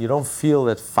illusion, you don't feel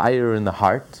that fire in the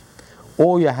heart,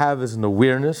 all you have is an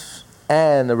awareness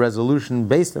and a resolution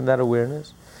based on that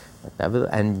awareness.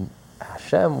 And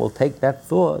Hashem will take that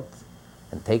thought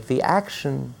and take the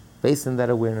action based on that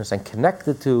awareness and connect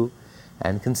the two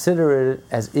and consider it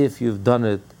as if you've done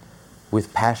it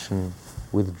with passion,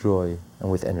 with joy,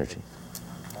 and with energy.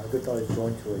 A good thought is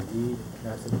joined to a deed,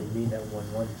 not simply mean that when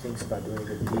one thinks about doing a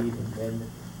good deed and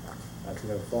then through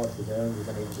their thoughts of their own, he's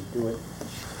unable to do it.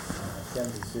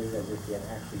 Hashem considered as if he had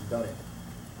actually done it.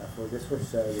 For this or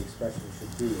so, the expression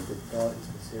should be a good thought is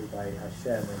considered by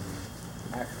Hashem and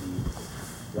actually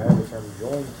rather the term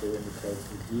joined to indicates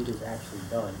the deed is actually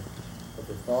done, but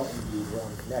the thought and deed were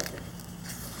unconnected.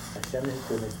 Hashem in his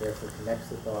goodness therefore connects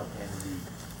the thought and deed.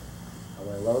 And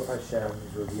when the love of Hashem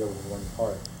is revealed in one's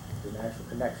heart, there's an actual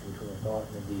connection between the thought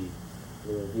and the deed.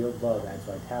 The revealed love adds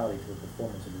vitality to the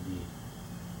performance of the deed.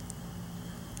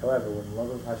 However, when the love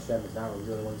of Hashem is not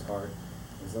revealed in one's heart,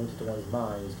 and is limited to one's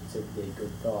mind, is considered to be a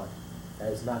good thought,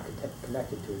 that is not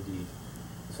connected to a deed.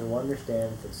 So one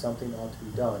understands that something ought to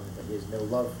be done, but he has no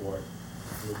love for it,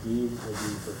 and the deed will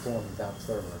be performed without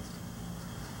fervor.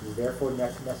 It is therefore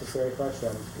necessary for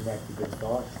Hashem to connect the good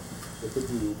thought with the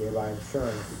deed, thereby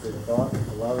ensuring that the good thought and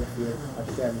the love and fear of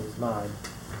Hashem in his mind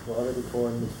will utter the Torah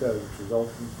and mitzvot, which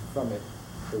result from it,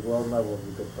 the world level of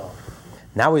the good thought.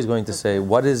 Now he's going to say,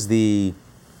 what is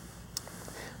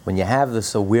when you have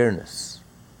this awareness,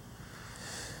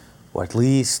 or at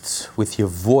least with your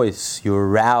voice, you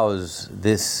arouse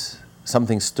this,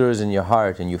 something stirs in your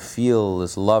heart and you feel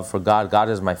this love for God. God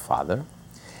is my Father.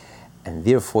 And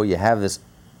therefore you have this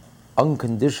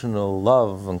unconditional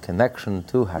love and connection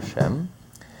to Hashem.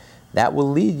 That will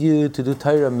lead you to do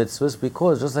Torah mitzvahs,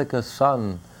 because just like a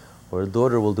son or a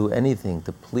daughter will do anything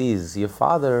to please your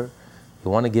father,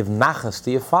 you want to give nachas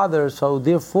to your father, so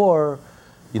therefore,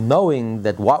 knowing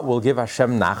that what will give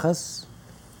Hashem nachas,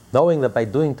 knowing that by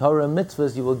doing Torah and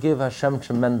mitzvahs, you will give Hashem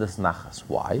tremendous nachas.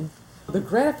 Why? The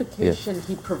gratification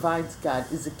he provides God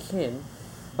is akin,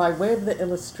 by way of the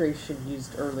illustration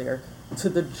used earlier, to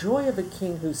the joy of a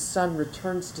king whose son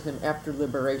returns to him after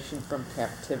liberation from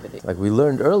captivity. Like we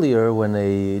learned earlier, when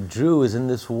a Jew is in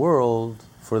this world,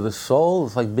 for the soul,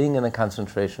 it's like being in a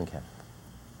concentration camp.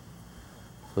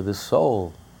 For the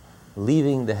soul,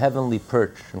 leaving the heavenly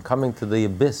perch and coming to the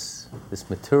abyss, this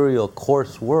material,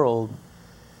 coarse world,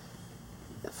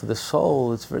 for the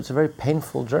soul, it's a very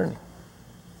painful journey.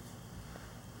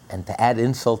 And to add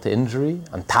insult to injury,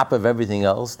 on top of everything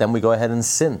else, then we go ahead and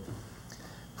sin.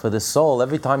 For the soul,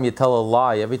 every time you tell a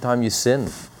lie, every time you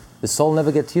sin, the soul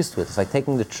never gets used to it. It's like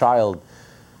taking the child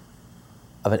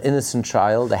of an innocent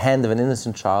child, the hand of an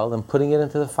innocent child, and putting it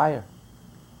into the fire.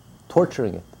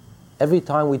 torturing it. Every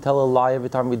time we tell a lie, every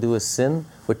time we do a sin,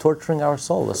 we're torturing our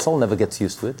soul. The soul never gets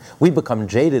used to it. We become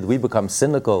jaded, we become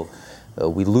cynical,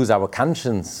 we lose our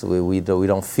conscience, we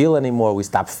don't feel anymore, we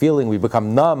stop feeling, we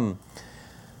become numb.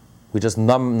 We just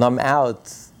numb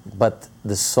out. But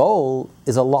the soul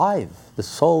is alive. The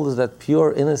soul is that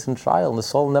pure, innocent child. And the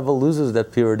soul never loses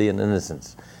that purity and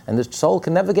innocence. And the soul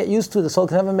can never get used to it. The soul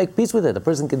can never make peace with it. A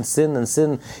person can sin and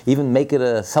sin, even make it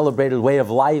a celebrated way of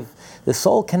life. The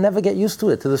soul can never get used to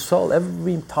it. To the soul,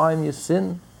 every time you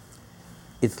sin,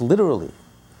 it's literally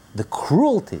the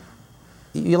cruelty.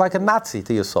 You're like a Nazi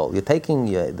to your soul. You're taking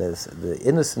the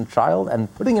innocent child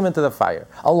and putting him into the fire,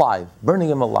 alive, burning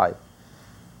him alive.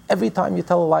 Every time you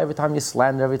tell a lie, every time you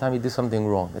slander, every time you do something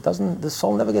wrong, the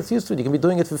soul never gets used to it. You can be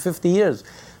doing it for 50 years.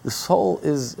 The soul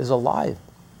is alive.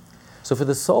 So for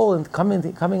the soul and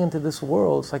coming into this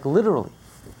world, it's like literally,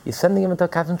 you're sending him into a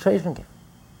concentration camp.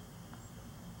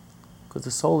 Because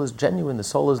the soul is genuine, the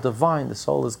soul is divine, the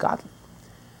soul is godly.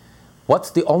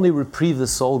 What's the only reprieve the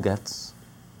soul gets?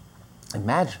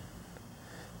 Imagine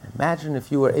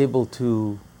if you were able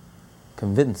to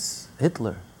convince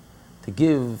Hitler to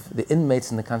give the inmates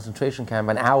in the concentration camp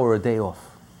an hour a day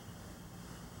off.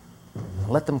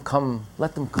 Let them come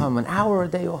an hour a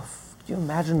day off. Can you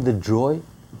imagine the joy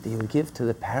that you would give to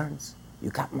the parents? You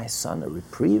got my son a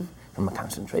reprieve from a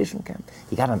concentration camp.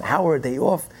 He got an hour a day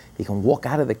off. He can walk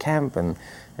out of the camp and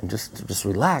just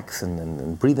relax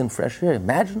and breathe in fresh air.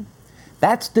 Imagine.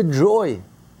 That's the joy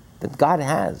that God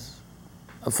has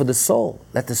for the soul,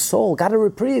 that the soul got a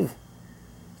reprieve.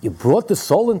 You brought the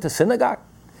soul into synagogue.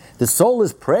 The soul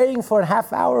is praying for a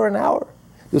half hour, an hour.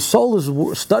 The soul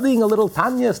is studying a little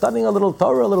Tanya, studying a little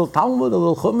Torah, a little Talmud, a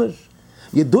little Chumash.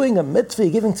 You're doing a mitzvah,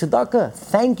 you're giving tzedakah.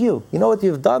 Thank you. You know what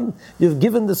you've done? You've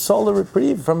given the soul a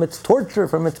reprieve from its torture,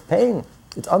 from its pain.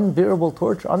 It's unbearable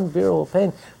torture, unbearable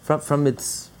pain, from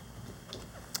its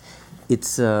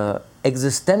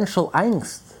existential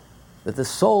angst. That the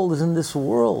soul is in this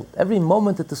world. Every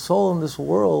moment that the soul in this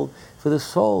world, for the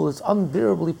soul, is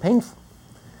unbearably painful.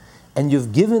 And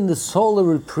you've given the soul a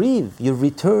reprieve. You've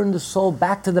returned the soul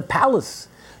back to the palace.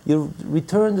 You've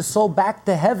returned the soul back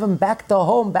to heaven, back to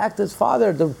home, back to his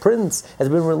father. The prince has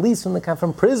been released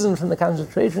from prison, from the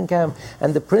concentration camp,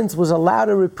 and the prince was allowed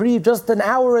a reprieve, just an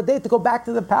hour a day, to go back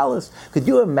to the palace. Could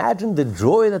you imagine the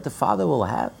joy that the father will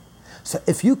have? So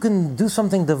if you can do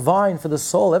something divine for the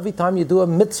soul every time you do a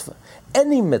mitzvah,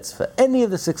 any of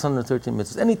the 613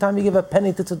 mitzvahs, anytime you give a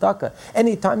penny to tzedakah,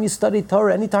 anytime you study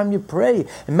Torah, anytime you pray,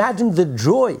 imagine the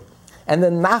joy and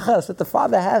the nachas that the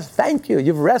father has. Thank you.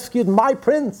 You've rescued my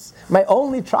prince, my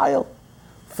only child,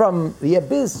 from the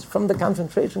abyss, from the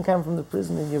concentration camp, from the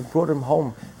prison, and you've brought him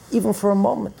home, even for a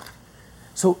moment.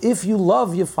 So if you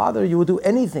love your father, you will do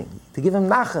anything to give him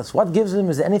nachas. What gives him?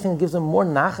 Is there anything that gives him more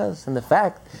nachas than the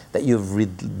fact that you've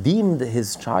redeemed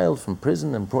his child from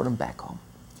prison and brought him back home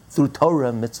through Torah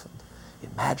and mitzvah?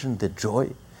 Imagine the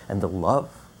joy and the love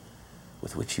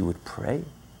with which you would pray.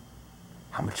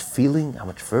 How much feeling, how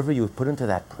much fervor you would put into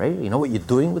that prayer. You know what you're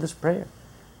doing with this prayer?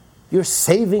 You're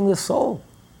saving the soul.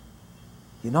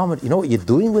 You know what you're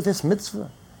doing with this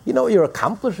mitzvah? You know what you're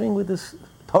accomplishing with this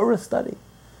Torah study?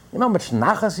 You know how much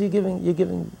nachas you're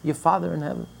giving your Father in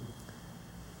heaven?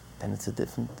 Then it's a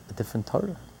different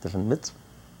Torah, different mitzvah.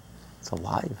 It's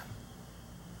alive.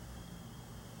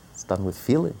 It's done with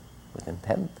feeling, with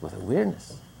intent, with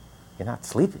awareness. You're not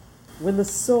sleeping. When the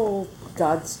soul,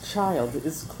 God's child,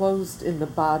 is closed in the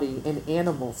body, an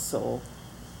animal soul,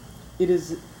 it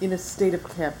is in a state of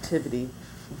captivity.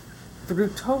 Through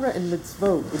Torah and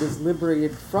mitzvot, it is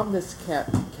liberated from this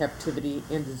captivity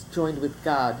and is joined with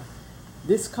God.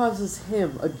 This causes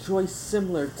him a joy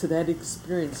similar to that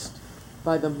experienced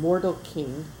by the mortal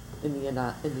king in the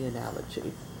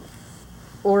analogy.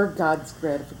 Or God's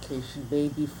gratification may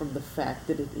be from the fact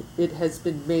that it has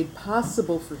been made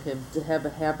possible for him to have a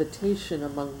habitation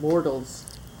among mortals,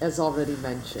 as already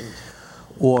mentioned.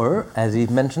 Or, as he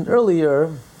mentioned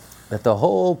earlier, that the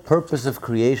whole purpose of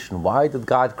creation, why did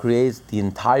God create the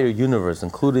entire universe,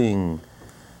 including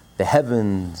the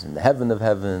heavens, and the heaven of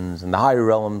heavens, and the higher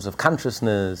realms of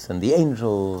consciousness, and the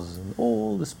angels, and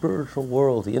all the spiritual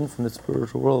worlds, the infinite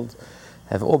spiritual worlds,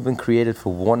 have all been created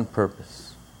for one purpose.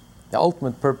 The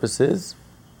ultimate purpose is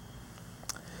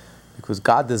because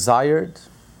God desired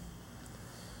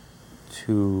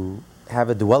to have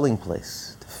a dwelling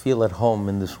place, to feel at home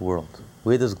in this world.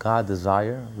 Where does God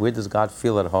desire? Where does God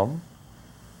feel at home?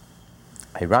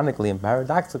 Ironically and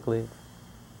paradoxically,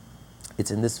 it's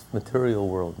in this material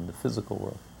world, in the physical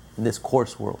world, in this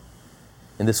coarse world,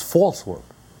 in this false world,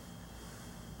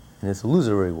 in this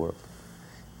illusory world,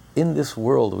 in this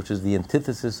world which is the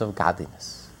antithesis of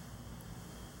godliness.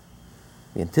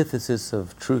 the antithesis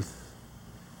of truth.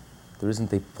 There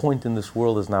isn't a point in this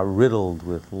world that's not riddled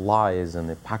with lies and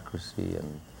hypocrisy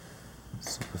and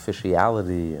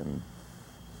superficiality and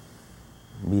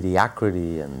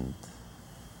mediocrity and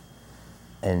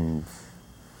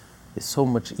there's so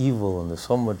much evil and there's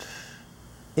so much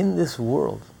in this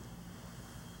world,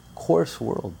 coarse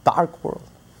world, dark world,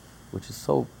 which is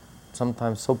so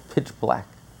sometimes so pitch black.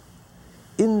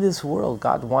 In this world,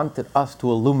 God wanted us to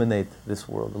illuminate this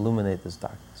world, illuminate this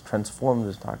darkness, transform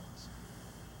this darkness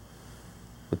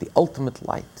with the ultimate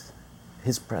light,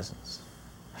 His presence,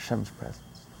 Hashem's presence.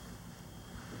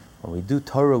 When we do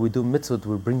Torah, we do mitzvot,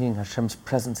 we're bringing Hashem's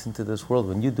presence into this world.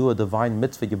 When you do a divine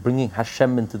mitzvah, you're bringing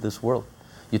Hashem into this world.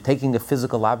 You're taking a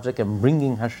physical object and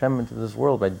bringing Hashem into this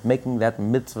world by making that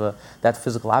mitzvah, that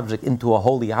physical object, into a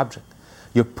holy object.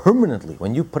 You're permanently,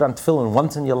 when you put on tefillin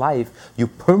once in your life, you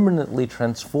permanently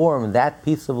transform that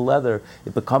piece of leather.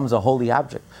 It becomes a holy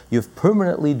object. You've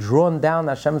permanently drawn down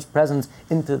Hashem's presence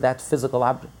into that physical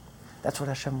object. That's what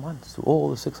Hashem wants through all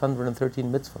the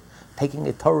 613 mitzvot. Taking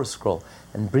a Torah scroll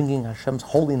and bringing Hashem's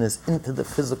holiness into the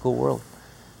physical world.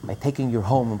 By taking your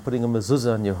home and putting a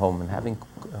mezuzah in your home and having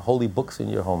holy books in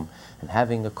your home and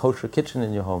having a kosher kitchen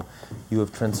in your home, you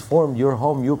have transformed your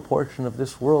home, your portion of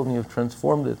this world, and you have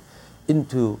transformed it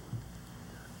into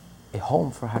a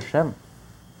home for Hashem.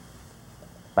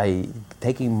 By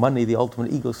taking money, the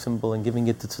ultimate ego symbol, and giving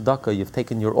it to tzedakah, you've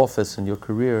taken your office and your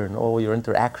career and all your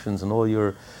interactions and all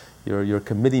your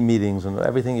committee meetings and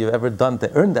everything you've ever done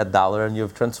to earn that dollar, and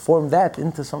you've transformed that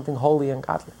into something holy and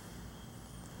godly.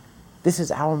 This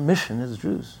is our mission as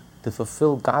Jews, to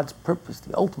fulfill God's purpose,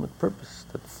 the ultimate purpose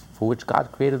for which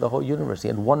God created the whole universe. He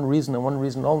had one reason and one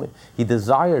reason only. He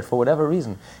desired, for whatever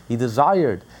reason, He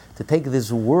desired to take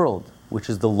this world,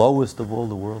 which is the lowest of all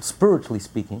the worlds, spiritually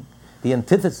speaking, the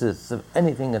antithesis of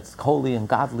anything that's holy and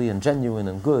godly and genuine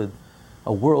and good,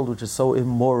 a world which is so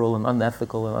immoral and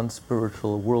unethical and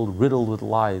unspiritual, a world riddled with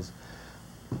lies,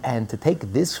 and to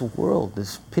take this world,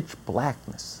 this pitch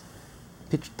blackness,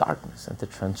 pitch darkness, and to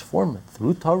transform it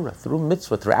through Torah, through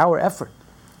mitzvah, through our effort.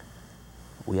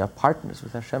 We are partners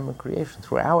with Hashem in creation.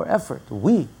 Through our effort,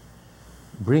 we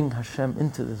bring Hashem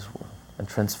into this world and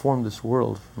transform this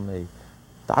world from a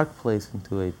dark place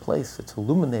into a place that's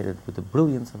illuminated with the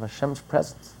brilliance of Hashem's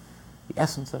presence, the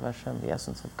essence of Hashem, the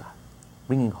essence of God,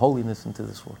 bringing holiness into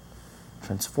this world,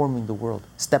 transforming the world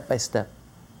step by step,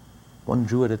 one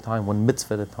Jew at a time, one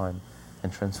mitzvah at a time,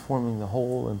 and transforming the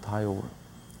whole entire world.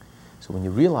 So when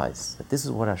you realize that this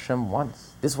is what Hashem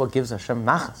wants, this is what gives Hashem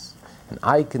nachas, and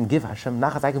I can give Hashem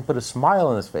nachas, I can put a smile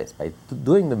on His face by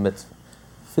doing the mitzvah,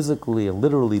 physically and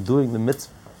literally doing the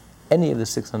mitzvah, any of the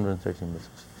 613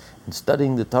 mitzvahs, and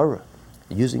studying the Torah,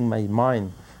 using my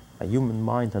mind, my human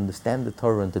mind, to understand the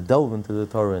Torah and to delve into the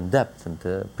Torah in depth and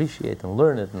to appreciate and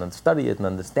learn it and study it and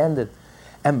understand it,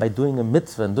 and by doing a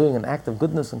mitzvah and doing an act of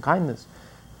goodness and kindness,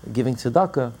 giving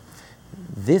tzedakah.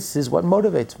 This is what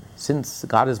motivates me. Since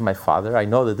God is my Father, I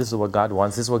know that this is what God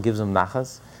wants, this is what gives Him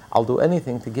nachas. I'll do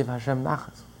anything to give Hashem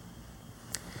nachas.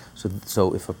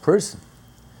 So if a person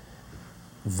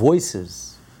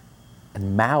voices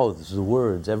and mouths the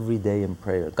words every day in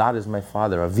prayer, God is my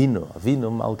Father, Avinu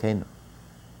Malkeinu,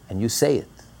 and you say it,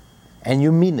 and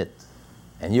you mean it,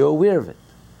 and you're aware of it,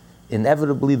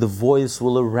 inevitably the voice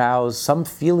will arouse some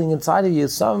feeling inside of you,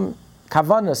 some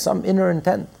kavanah, some inner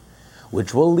intent,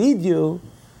 which will lead you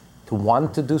to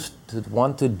want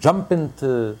to jump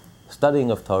into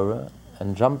studying of Torah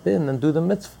and jump in and do the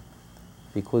mitzvah,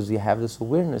 because you have this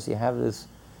awareness, you have this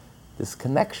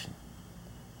connection,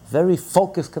 very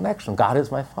focused connection. God is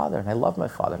my Father, and I love my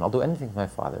Father, and I'll do anything for my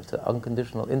Father. It's an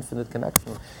unconditional, infinite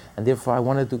connection, and therefore I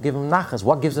wanted to give Him nachas.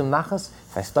 What gives Him nachas?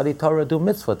 If I study Torah, do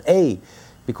mitzvah.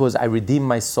 Because I redeem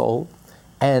my soul,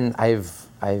 and I've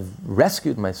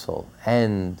rescued my soul,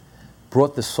 and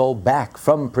brought the soul back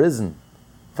from prison,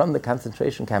 from the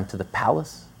concentration camp to the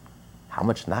palace. How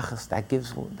much nachas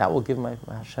that will give my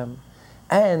Hashem.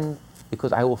 And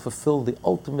because I will fulfill the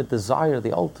ultimate desire,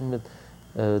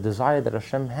 desire that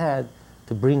Hashem had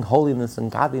to bring holiness and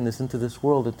godliness into this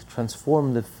world and to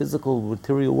transform the physical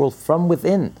material world from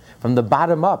within, from the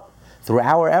bottom up, through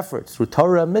our efforts, through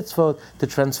Torah and mitzvot, to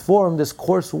transform this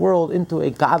coarse world into a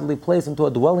godly place, into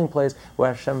a dwelling place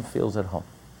where Hashem feels at home.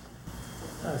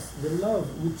 Thus, the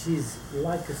love which is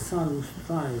like a son who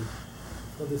strives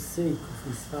for the sake of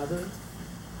his father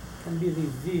can be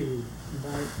revealed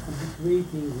by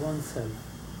habituating oneself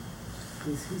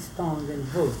with his tongue and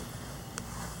voice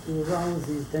to arouse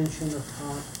the intention of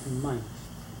heart and mind.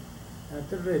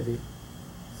 The Rebbe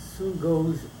soon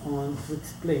goes on to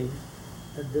explain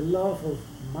that the love of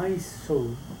my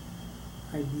soul,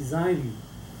 I desire you,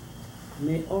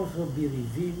 may also be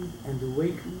revealed and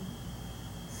awakened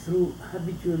through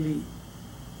habitually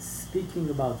speaking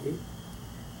about it,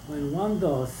 when one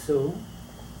does so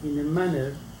in a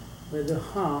manner where the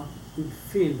heart will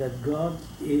feel that God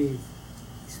is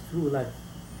true life,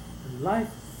 and life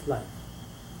is life.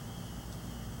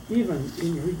 Even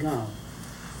in regard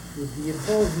to the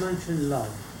above mentioned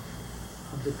love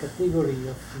of the category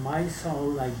of my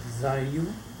soul I desire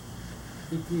you,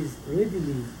 it is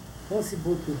readily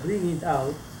possible to bring it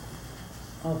out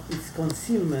of its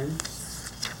concealment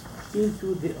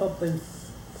into the open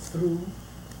through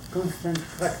constant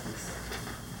practice,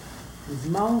 with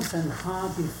mouth and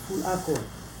heart in full accord,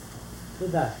 so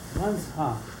that one's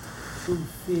heart should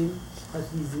feel as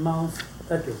his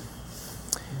mouth utters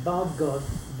about God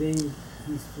being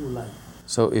his true life.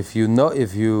 So if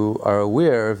you are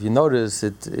aware, if you notice,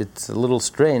 it's a little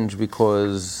strange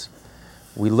because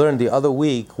we learned the other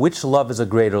week which love is a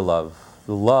greater love,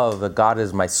 the love that God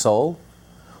is my soul,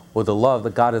 or the love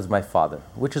that God is my Father.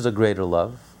 Which is a greater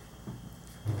love?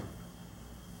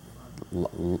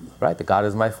 Right, that God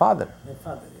is my Father. My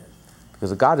Father, yes.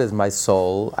 Because God is my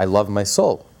soul, I love my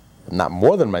soul. Not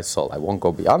more than my soul. I won't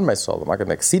go beyond my soul. I'm not going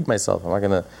to exceed myself. I'm not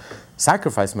going to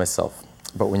sacrifice myself.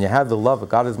 But when you have the love of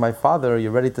God is my Father,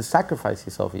 you're ready to sacrifice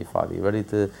yourself for your Father. You're ready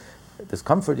to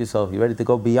discomfort yourself. You're ready to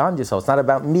go beyond yourself. It's not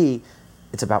about me.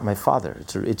 It's about my Father.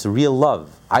 It's a real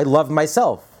love. I love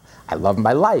myself. I love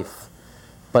my life.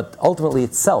 But ultimately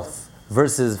it's self.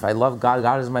 Versus if I love God,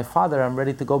 God is my Father, I'm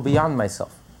ready to go beyond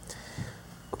myself.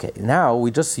 Okay, now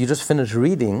you just finished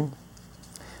reading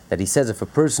that he says if a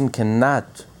person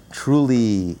cannot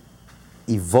truly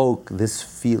evoke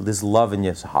this love in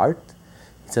his heart,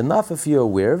 it's enough if you're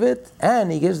aware of it, and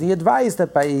he gives the advice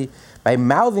that by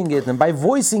mouthing it and by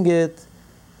voicing it,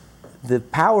 the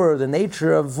power, the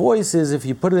nature of voice is if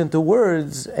you put it into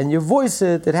words and you voice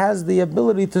it, it has the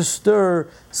ability to stir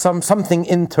something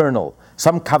internal,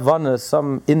 some kavanah,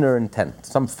 some inner intent,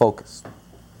 some focus.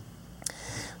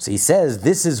 So he says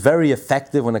this is very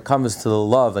effective when it comes to the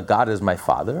love that God is my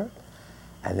Father.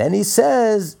 And then he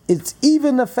says it's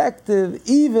even effective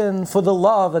even for the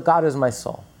love that God is my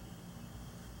soul.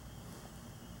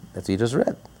 That's what you just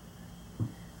read.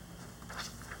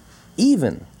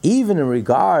 Even in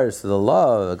regards to the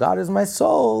love that God is my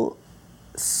soul,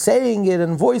 saying it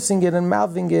and voicing it and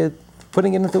mouthing it,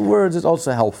 putting it into words is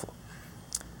also helpful.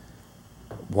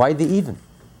 Why the even?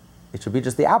 It should be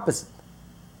just the opposite.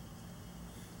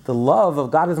 The love of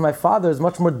God as my Father is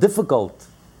much more difficult.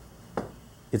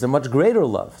 It's a much greater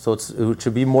love. So it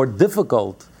should be more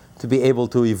difficult to be able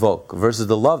to evoke. Versus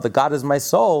the love that God is my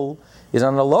soul is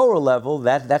on a lower level,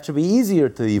 that should be easier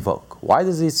to evoke. Why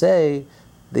does he say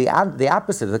the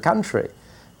opposite, the contrary?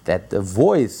 That the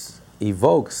voice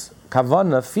evokes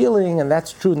kavanah, feeling, and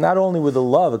that's true not only with the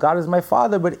love that God is my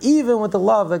Father, but even with the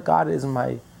love that God is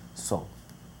my soul.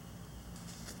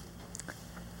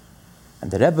 And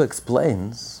the Rebbe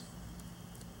explains,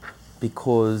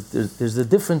 because there's a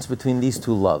difference between these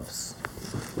two loves.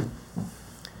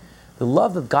 The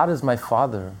love that God is my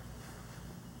Father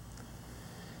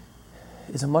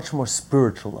is a much more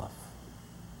spiritual love.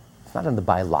 It's not in the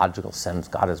biological sense,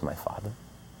 God is my Father.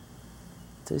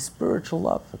 It's a spiritual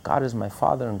love. God is my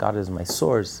Father and God is my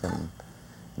source, and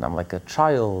I'm like a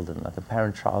child and like a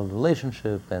parent-child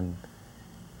relationship, and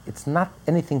it's not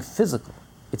anything physical.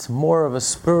 It's more of a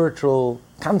spiritual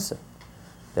concept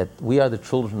that we are the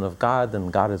children of God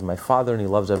and God is my Father and He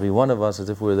loves every one of us as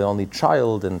if we were the only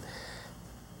child. And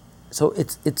so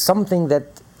it's something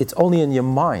that it's only in your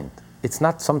mind. It's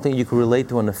not something you can relate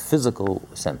to in a physical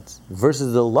sense.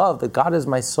 Versus the love that God is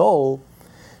my soul,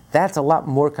 that's a lot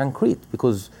more concrete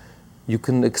because you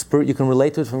can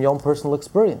relate to it from your own personal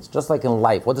experience. Just like in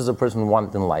life, what does a person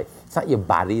want in life? It's not your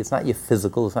body, it's not your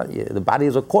physical, the body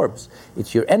is a corpse.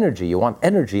 It's your energy. You want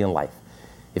energy in life.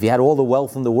 If you had all the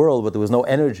wealth in the world, but there was no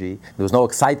energy, there was no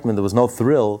excitement, there was no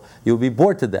thrill, you would be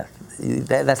bored to death.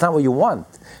 That's not what you want.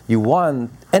 You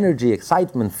want energy,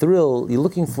 excitement, thrill. You're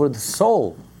looking for the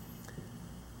soul,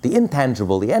 the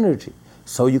intangible, the energy.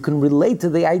 So you can relate to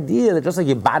the idea that just like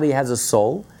your body has a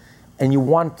soul, and you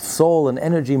want soul and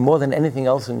energy more than anything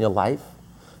else in your life,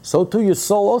 so too your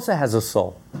soul also has a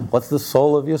soul. What's the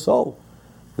soul of your soul?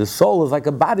 The soul is like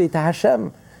a body to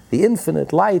Hashem, the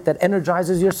infinite light that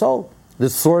energizes your soul.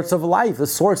 The source of life, the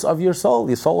source of your soul.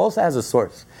 Your soul also has a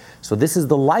source. So this is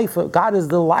the life of God, is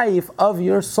the life of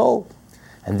your soul.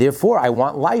 And therefore I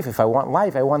want life. If I want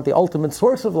life, I want the ultimate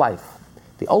source of life,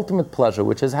 the ultimate pleasure,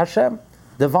 which is Hashem,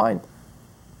 divine.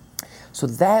 So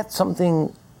that's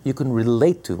something you can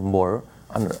relate to more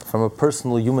from a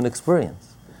personal human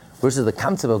experience. versus the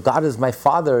concept of God is my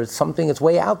Father. It's something that's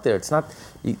way out there. It's not,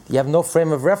 you have no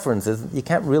frame of reference. You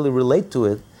can't really relate to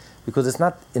it because it's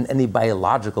not in any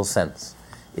biological sense.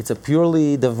 It's a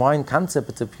purely divine concept.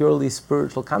 It's a purely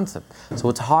spiritual concept. So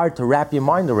it's hard to wrap your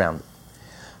mind around it.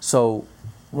 So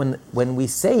when we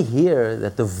say here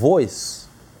that the voice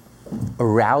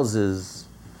arouses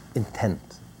intent,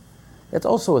 that's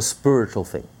also a spiritual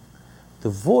thing. The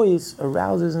voice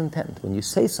arouses intent. When you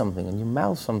say something and you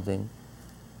mouth something,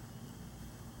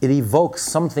 it evokes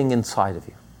something inside of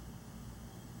you.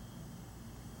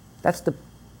 That's the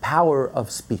power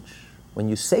of speech. When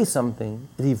you say something,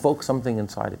 it evokes something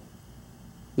inside of you.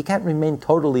 You can't remain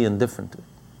totally indifferent to it.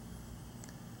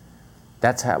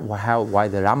 That's why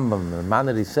the Rambam, the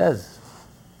Maimonides says,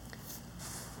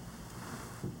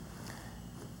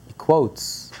 he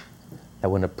quotes that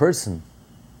when a person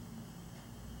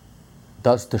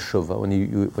does teshuvah,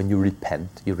 when you repent,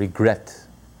 you regret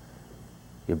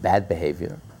your bad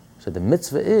behavior, so the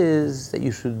mitzvah is that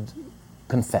you should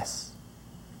confess.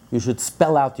 You should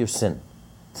spell out your sin.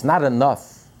 It's not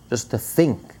enough just to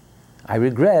think, I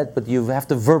regret, but you have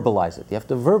to verbalize it. You have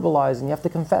to verbalize and you have to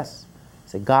confess.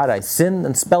 Say, God, I sinned,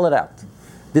 and spell it out.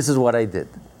 This is what I did.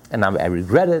 And I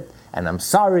regret it, and I'm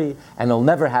sorry, and it'll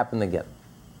never happen again.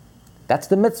 That's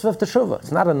the mitzvah of teshuvah.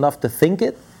 It's not enough to think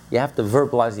it. You have to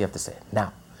verbalize, you have to say it.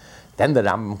 Now, then the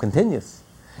Rambam continues.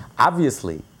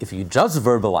 Obviously, if you just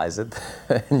verbalize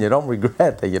it, and you don't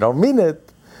regret, and you don't mean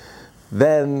it,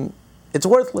 then it's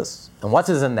worthless. And what's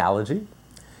his analogy?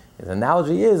 His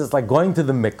analogy is, it's like going to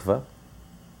the mikveh,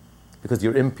 because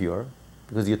you're impure,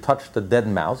 because you touched a dead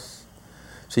mouse.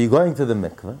 So you're going to the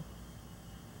mikveh.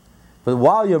 But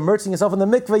while you're immersing yourself in the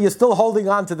mikveh, you're still holding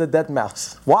on to the dead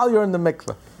mouse. While you're in the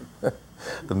mikveh.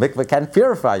 The mikveh can't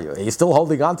purify you. You're still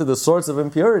holding on to the source of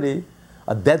impurity,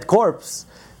 a dead corpse.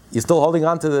 You're still holding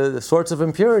on to the source of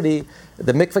impurity.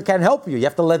 The mikveh can't help you. You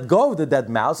have to let go of the dead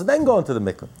mouse and then go into the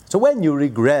mikveh. So when you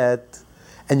regret,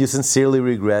 and you sincerely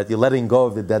regret, you're letting go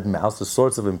of the dead mouse, the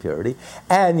source of impurity,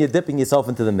 and you're dipping yourself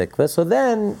into the mikveh, so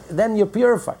then you're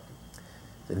purified.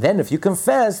 Then if you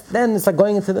confess, then it's like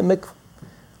going into the mikveh.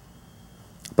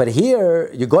 But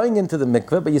here, you're going into the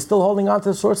mikveh, but you're still holding on to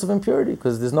the source of impurity,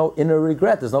 because there's no inner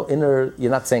regret, you're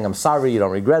not saying, I'm sorry, you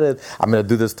don't regret it, I'm going to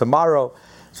do this tomorrow.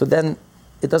 So then,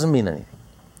 it doesn't mean anything.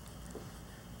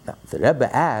 Now, the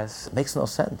Rebbe asks, it makes no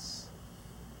sense.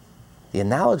 The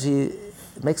analogy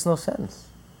makes no sense.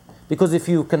 Because if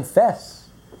you confess,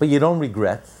 but you don't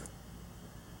regret,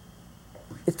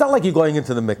 it's not like you're going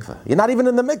into the mikveh. You're not even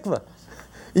in the mikveh.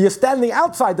 You're standing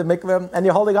outside the mikveh and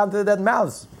you're holding on to the dead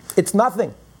mouse. It's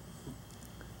nothing.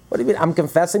 What do you mean? I'm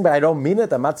confessing, but I don't mean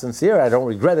it. I'm not sincere. I don't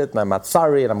regret it, and I'm not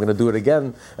sorry, and I'm going to do it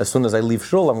again. As soon as I leave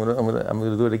shul, I'm going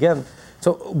to do it again.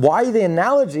 So why the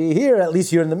analogy? Here, at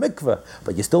least you're in the mikveh,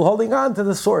 but you're still holding on to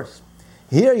the source.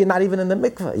 Here, you're not even in the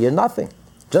mikveh. You're nothing.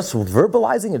 Just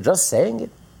verbalizing it, just saying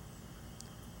it.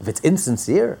 If it's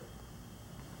insincere.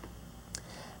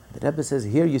 The Rebbe says,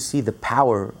 here you see the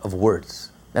power of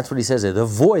words. That's what he says there. The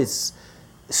voice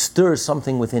stirs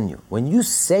something within you. When you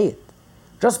say it,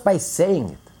 just by saying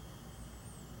it,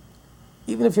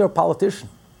 even if you're a politician,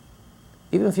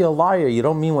 even if you're a liar, you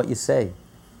don't mean what you say.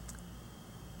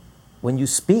 When you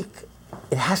speak,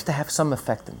 it has to have some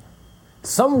effect on you.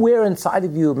 Somewhere inside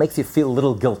of you, it makes you feel a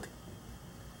little guilty.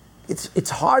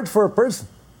 It's hard for a person.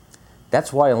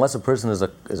 That's why, unless a person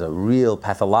is a real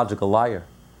pathological liar,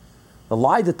 the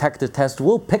lie detector test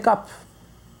will pick up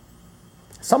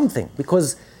something,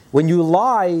 because when you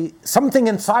lie, something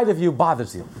inside of you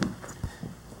bothers you.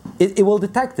 It will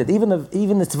detect it,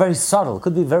 even it's very subtle. It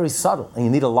could be very subtle, and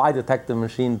you need a lie detector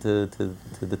machine to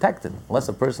detect it. Unless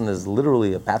a person is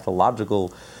literally a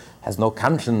pathological, has no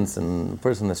conscience, and a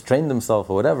person has trained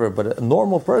himself or whatever. But a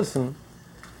normal person,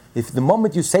 if the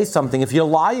moment you say something, if you're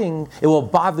lying, it will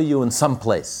bother you in some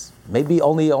place. Maybe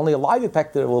only a lie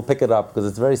detector will pick it up because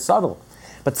it's very subtle.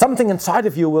 But something inside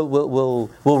of you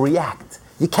will react.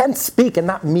 You can't speak and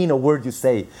not mean a word you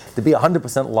say to be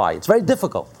 100% lie. It's very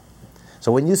difficult.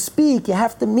 So when you speak, you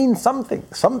have to mean something.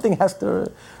 Something has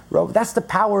to... That's the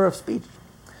power of speech.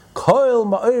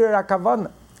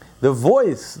 The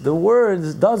voice, the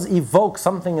words, does evoke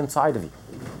something inside of you.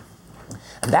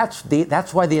 And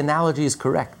that's why the analogy is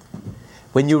correct.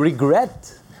 When you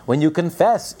regret, when you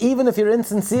confess, even if you're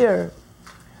insincere,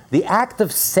 the act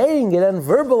of saying it and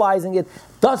verbalizing it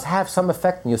does have some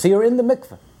effect on you. So you're in the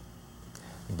mikveh.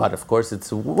 But of course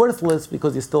it's worthless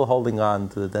because you're still holding on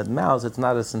to the dead mouse. It's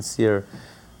not as sincere.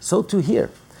 So too here.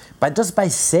 Just by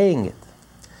saying it,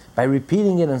 by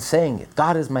repeating it and saying it,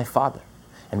 God is my Father,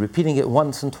 and repeating it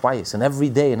once and twice and every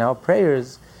day in our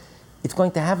prayers, it's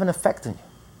going to have an effect on you.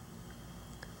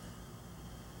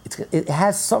 it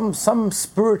has some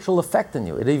spiritual effect on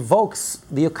you. It evokes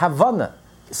the kavanah.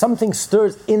 Something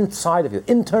stirs inside of you.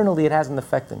 Internally, it has an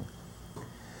effect on you.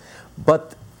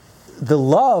 But the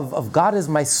love of God is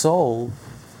my soul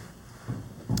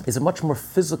is a much more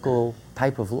physical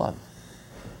type of love.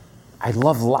 I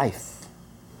love life.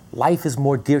 Life is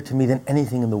more dear to me than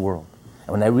anything in the world.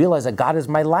 And when I realize that God is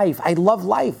my life, I love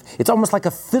life. It's almost like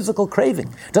a physical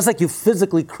craving. Just like you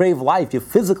physically crave life, you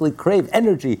physically crave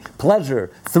energy,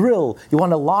 pleasure, thrill. You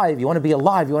want to be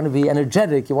alive, you want to be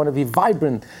energetic, you want to be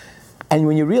vibrant. And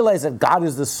when you realize that God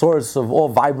is the source of all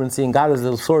vibrancy and God is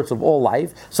the source of all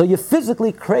life, so you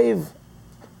physically crave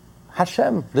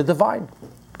Hashem, the divine,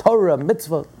 Torah,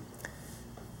 mitzvah.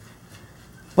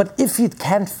 But if you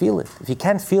can't feel it, if you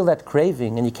can't feel that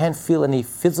craving and you can't feel any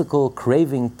physical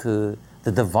craving to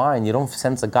the divine, you don't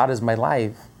sense that God is my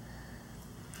life,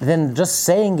 then just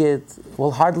saying it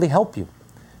will hardly help you,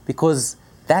 because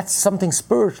that's something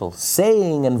spiritual.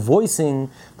 Saying and voicing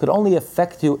could only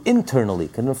affect you internally,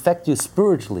 can affect you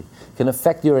spiritually, can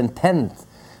affect your intent,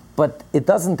 but it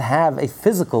doesn't have a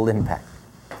physical impact.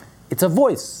 It's a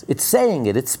voice, it's saying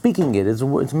it, it's speaking it,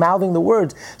 it's mouthing the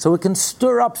words, so it can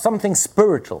stir up something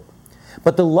spiritual.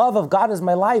 But the love of God is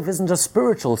my life isn't just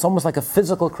spiritual, it's almost like a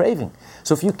physical craving.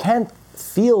 So if you can't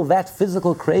feel that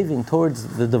physical craving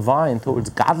towards the divine, towards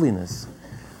godliness,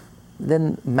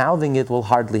 then mouthing it will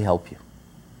hardly help you.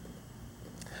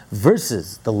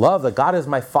 Versus the love that God is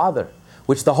my Father,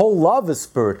 which the whole love is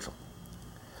spiritual.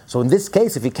 So in this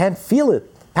case, if you can't feel it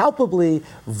palpably,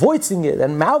 voicing it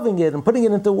and mouthing it and putting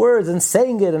it into words and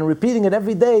saying it and repeating it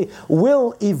every day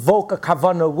will evoke a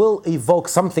kavanah, will evoke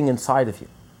something inside of you.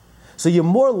 So it's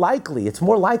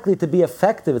more likely to be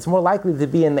effective, it's more likely to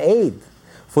be an aid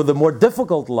for the more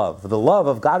difficult love, for the love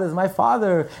of God is my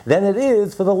Father, than it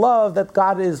is for the love that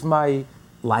God is my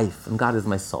life and God is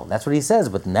my soul. That's what he says.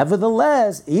 But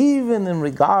nevertheless, even in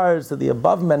regards to the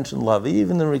above mentioned love,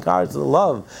 even in regards to the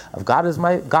love of God is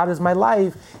my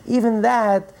life, even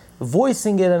that,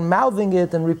 voicing it and mouthing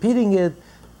it and repeating it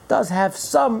does have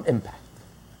some impact.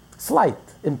 Slight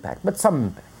impact, but some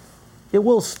impact. It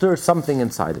will stir something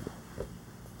inside of it.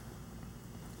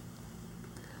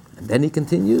 And then he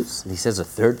continues, and he says a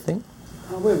third thing.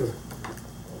 However,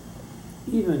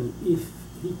 even if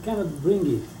he cannot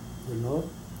bring it, the Lord,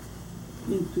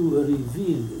 into a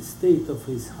revealed state of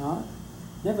his heart,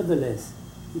 nevertheless,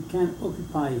 he can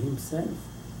occupy himself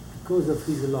because of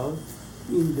his love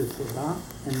in the Torah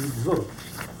and mitzvot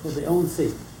for their own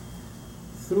sake,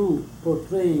 through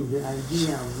portraying the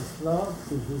idea of this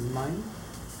love in his mind,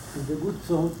 and the good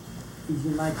thought is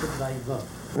united by God.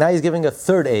 Now he's giving a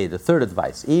third aid, a third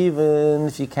advice. Even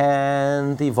if you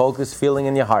can't evoke this feeling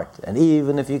in your heart, and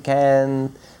even if you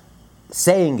can't,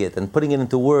 saying it and putting it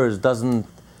into words doesn't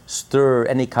stir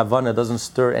any kavanah, doesn't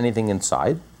stir anything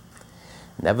inside.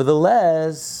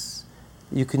 Nevertheless,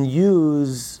 you can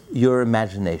use your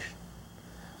imagination.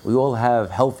 We all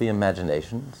have healthy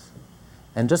imaginations,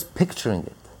 and just picturing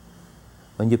it.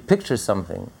 When you picture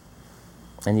something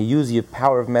and you use your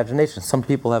power of imagination, some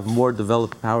people have more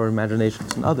developed power of imagination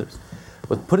than others.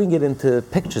 But putting it into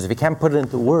pictures, if you can't put it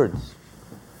into words,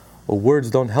 or words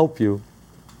don't help you,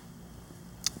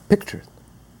 picture it.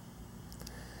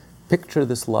 Picture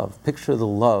this love. Picture the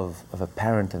love of a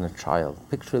parent and a child.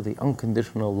 Picture the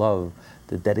unconditional love,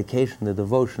 the dedication, the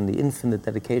devotion, the infinite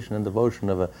dedication and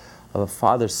devotion of a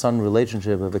father-son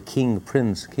relationship, of a king,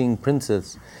 prince, king,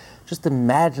 princess. Just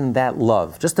imagine that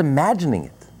love. Just imagining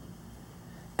it.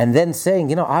 And then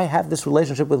saying, I have this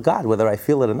relationship with God, whether I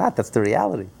feel it or not. That's the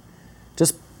reality.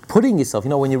 Just putting yourself,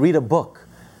 when you read a book,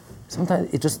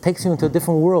 sometimes it just takes you into a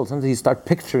different world. Sometimes you start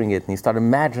picturing it and you start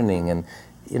imagining, and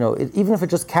even if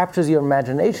it just captures your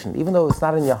imagination, even though it's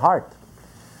not in your heart,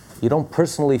 you don't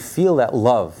personally feel that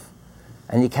love,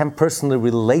 and you can't personally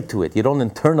relate to it. You don't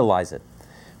internalize it,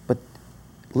 but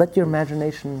let your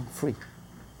imagination free.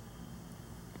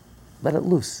 Let it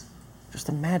loose. Just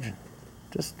imagine.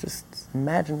 Just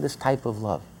imagine this type of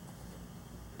love.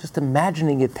 Just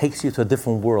imagining it takes you to a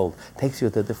different world, takes you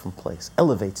to a different place,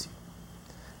 elevates you.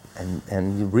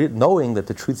 And knowing that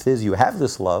the truth is you have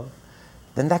this love,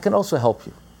 then that can also help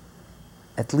you.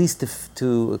 At least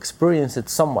to experience it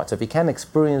somewhat. So if you can't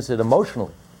experience it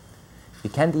emotionally, you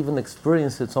can't even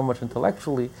experience it so much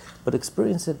intellectually, but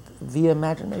experience it via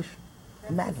imagination.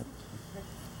 Imagine.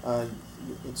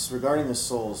 It's regarding the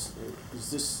souls.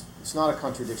 It's not a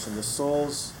contradiction. The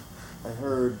souls, I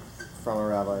heard from a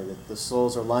rabbi that the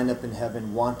souls are lined up in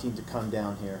heaven wanting to come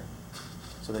down here.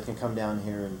 So they can come down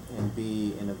here and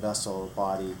be in a vessel, a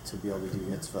body, to be able to do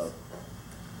mitzvot.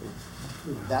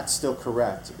 That's still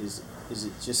Is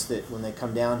it just that when they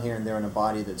come down here and they're in a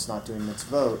body that's not doing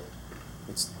mitzvot,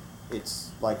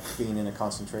 it's like being in a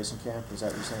concentration camp. Is that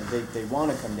what you're saying? They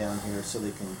want to come down here so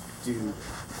they can do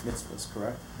mitzvahs,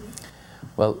 correct?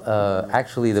 Well,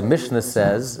 actually, the Mishnah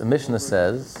says,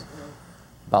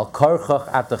 Bal karchach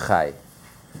atachai,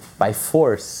 by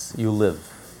force you live.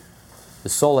 The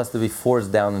soul has to be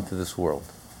forced down into this world.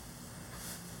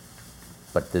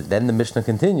 But then the Mishnah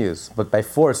continues, but by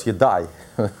force you die.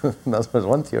 In other words,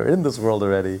 once you're in this world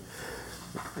already,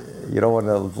 you don't want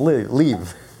to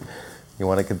leave. You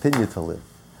want to continue to live.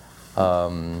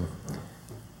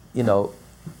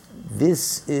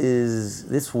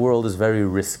 This world is very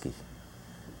risky.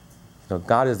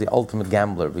 God is the ultimate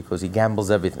gambler because He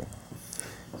gambles everything.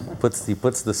 He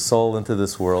puts the soul into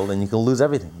this world, and you can lose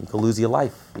everything. You can lose your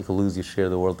life. You can lose your share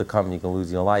of the world to come. You can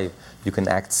lose your life. You can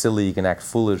act silly. You can act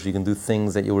foolish. You can do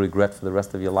things that you'll regret for the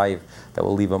rest of your life, that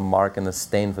will leave a mark and a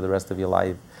stain for the rest of your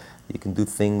life. You can do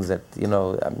things that,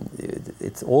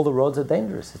 it's all the roads are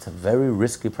dangerous. It's a very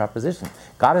risky proposition.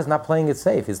 God is not playing it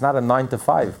safe. He's not a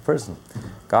 9-to-5 person.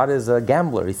 God is a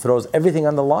gambler. He throws everything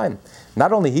on the line.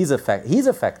 Not only he's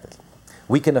affected.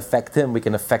 We can affect Him. We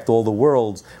can affect all the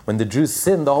worlds. When the Jews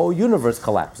sin, the whole universe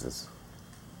collapses.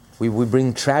 We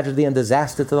bring tragedy and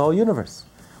disaster to the whole universe.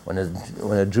 When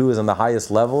a Jew is on the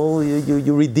highest level,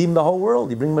 you redeem the whole world.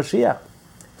 You bring Mashiach.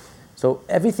 So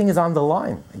everything is on the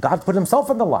line. God put Himself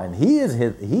on the line. He is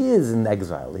in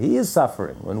exile. He is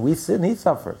suffering. When we sin, He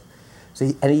suffers.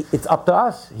 So it's up to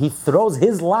us. He throws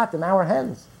His lot in our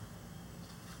hands.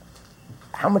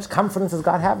 How much confidence does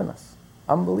God have in us?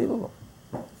 Unbelievable.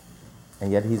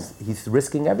 And yet He's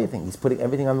risking everything. He's putting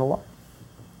everything on the line.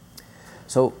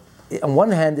 So on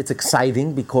one hand, it's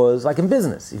exciting because, like in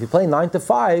business, if you play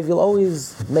 9-to-5, you'll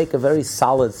always make a very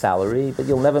solid salary, but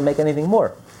you'll never make anything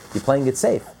more. You're playing it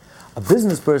safe. A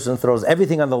business person throws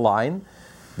everything on the line.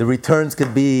 The returns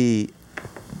could be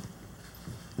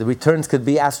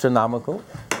astronomical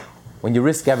when you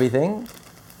risk everything,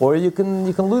 or you can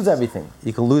lose everything.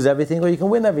 You can lose everything, or you can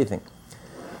win everything.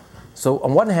 So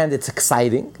on one hand, it's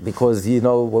exciting because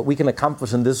what we can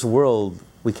accomplish in this world,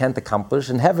 we can't accomplish.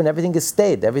 In heaven, everything is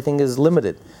stayed. Everything is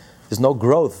limited. There's no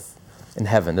growth in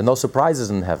heaven. There are no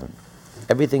surprises in heaven.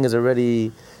 Everything is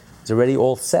already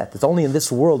all set. It's only in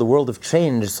this world, the world of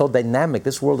change, is so dynamic.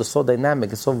 This world is so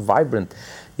dynamic. It's so vibrant.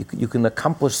 You can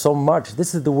accomplish so much.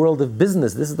 This is the world of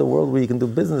business. This is the world where you can do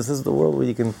business. This is the world where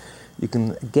you can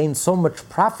gain so much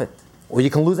profit, or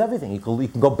you can lose everything. You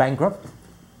can go bankrupt,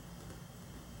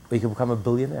 or you can become a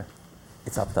billionaire.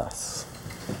 It's up to us.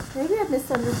 Maybe I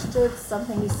misunderstood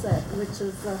something you said, which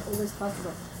is always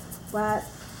possible. But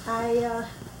I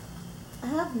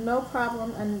have no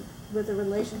problem with the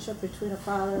relationship between a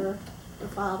father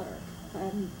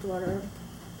and daughter,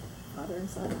 father and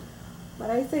son. But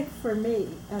I think for me,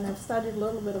 and I've studied a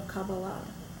little bit of Kabbalah,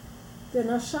 the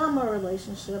neshama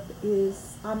relationship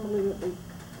is unbelievably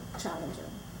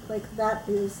challenging. Like, that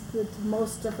is the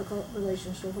most difficult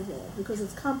relationship of all, because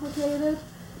it's complicated,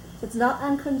 it's not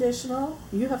unconditional,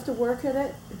 you have to work at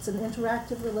it, it's an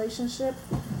interactive relationship.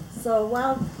 So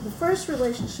while the first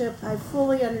relationship I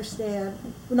fully understand,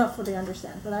 well, not fully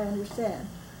understand, but I understand,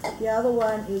 the other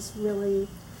one is really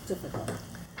difficult.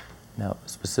 Now,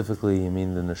 specifically, you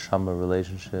mean the neshama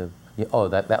relationship?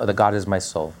 The God is my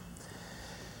soul.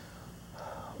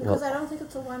 Because I don't think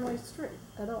it's a one-way street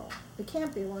at all. It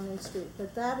can't be a one-way street,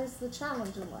 but that is the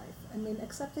challenge in life. I mean,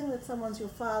 accepting that someone's your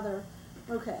father,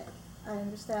 okay, I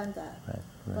understand that. Right.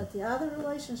 But the other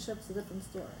relationship's a different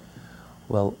story.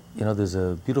 Well, there's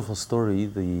a beautiful story.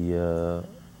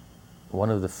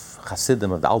 One of the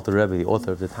Hasidim of the Alter Rebbe, the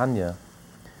author of the Tanya,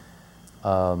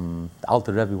 the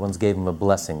Alter Rebbe once gave him a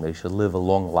blessing that he should live a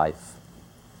long life.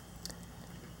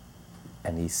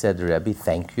 And he said, Rebbe,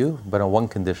 thank you, but on one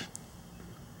condition.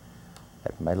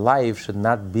 That my life should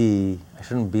not be, it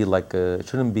shouldn't be puyer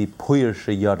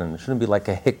sheyarin, it shouldn't be like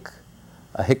a hick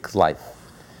life.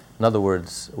 In other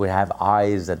words, we have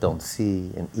eyes that don't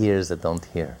see and ears that don't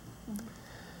hear. Mm-hmm.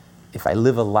 If I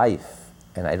live a life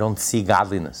and I don't see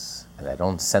godliness and I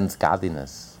don't sense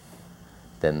godliness,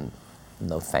 then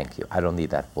no thank you. I don't need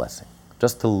that blessing.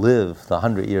 Just to live to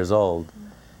 100 years old,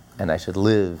 and I should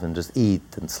live and just eat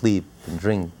and sleep and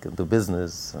drink and do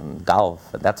business and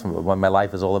golf, and that's what my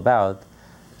life is all about,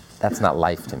 that's not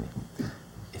life to me.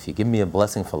 If you give me a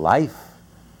blessing for life,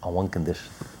 on one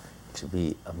condition, it should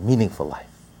be a meaningful life,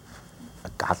 a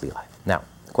godly life. Now,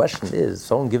 the question is,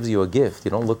 someone gives you a gift, you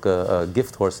don't look a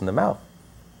gift horse in the mouth.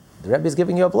 The Rebbe is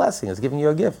giving you a blessing, he's giving you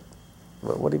a gift.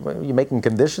 What are you making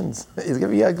conditions? He's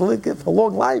giving you a gift, a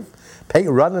long life.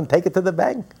 Run and take it to the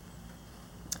bank.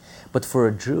 But for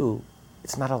a Jew,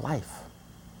 it's not a life.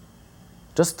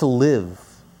 Just to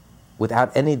live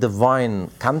without any divine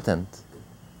content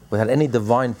without any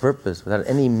divine purpose, without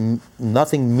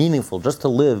nothing meaningful, just to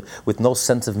live with no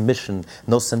sense of mission,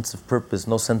 no sense of purpose,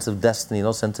 no sense of destiny,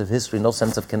 no sense of history, no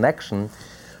sense of connection,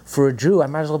 for a Jew, I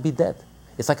might as well be dead.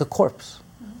 It's like a corpse,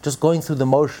 just going through the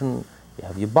motion. You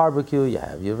have your barbecue, you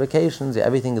have your vacations,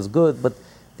 everything is good, but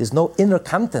there's no inner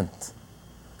content.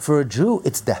 For a Jew,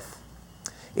 it's death.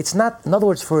 It's not, in other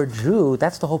words, for a Jew,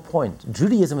 that's the whole point.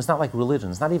 Judaism is not like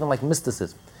religion. It's not even like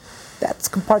mysticism. That's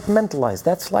compartmentalized.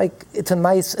 That's like, it's a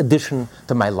nice addition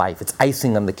to my life. It's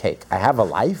icing on the cake. I have a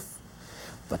life,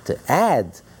 but to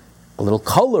add a little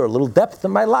color, a little depth to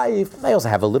my life, I also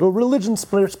have a little religion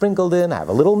sprinkled in. I have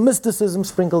a little mysticism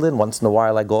sprinkled in. Once in a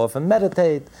while, I go off and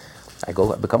meditate. I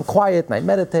become quiet and I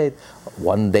meditate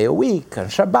one day a week on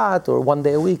Shabbat, or one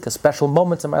day a week, a special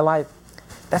moments in my life.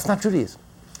 That's not Judaism.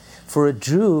 For a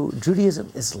Jew,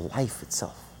 Judaism is life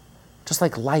itself. Just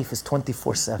like life is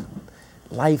 24/7.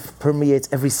 Life permeates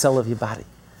every cell of your body.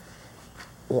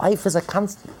 Life is a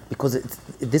constant, because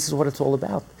this is what it's all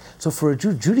about. So for a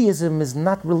Jew, Judaism is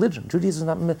not religion.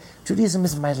 Judaism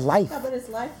is my life. Yeah, but is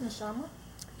life neshama?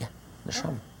 Yeah,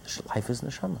 neshama. Life is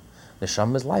neshama.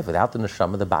 Neshama is life. Without the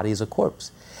neshama, the body is a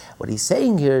corpse. What he's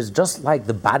saying here is, just like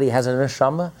the body has a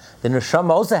neshama, the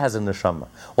neshama also has a neshama.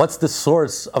 What's the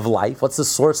source of life? What's the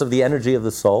source of the energy of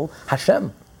the soul?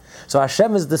 Hashem. So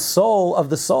Hashem is the soul of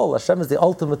the soul. Hashem is the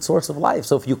ultimate source of life.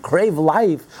 So if you crave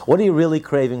life, what are you really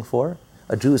craving for?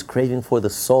 A Jew is craving for the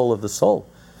soul of the soul.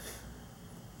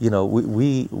 You know,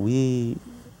 we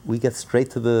get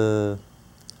straight to the...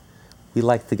 We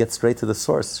like to get straight to the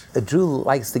source. A Jew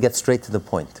likes to get straight to the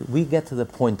point. We get to the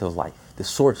point of life, the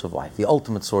source of life, the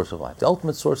ultimate source of life. The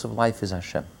ultimate source of life is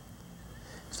Hashem.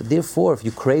 So therefore, if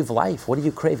you crave life, what are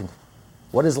you craving?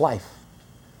 What is life?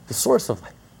 The source of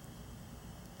life.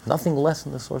 Nothing less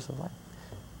than the source of life.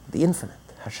 The infinite,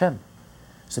 Hashem.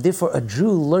 So therefore, a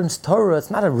Jew learns Torah.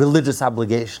 It's not a religious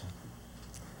obligation.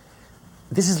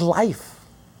 This is life,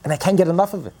 and I can't get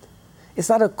enough of it. It's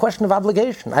not a question of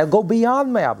obligation. I go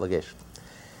beyond my obligation.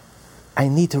 I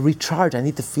need to recharge. I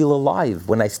need to feel alive.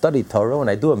 When I study Torah, when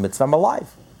I do a mitzvah, I'm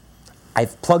alive.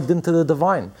 I've plugged into the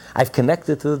divine. I've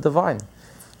connected to the divine.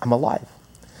 I'm alive.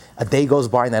 A day goes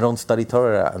by and I don't study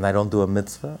Torah and I don't do a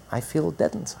mitzvah, I feel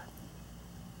dead inside.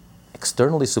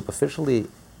 Externally, superficially,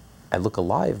 I look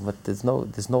alive, but there's no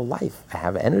life. I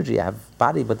have energy, I have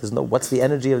body, but what's the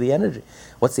energy of the energy?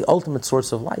 What's the ultimate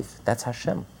source of life? That's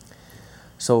Hashem.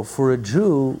 So for a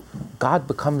Jew, God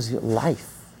becomes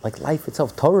life, like life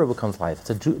itself. Torah becomes life.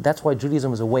 That's why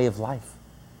Judaism is a way of life.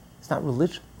 It's not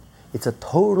religion. It's a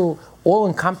total,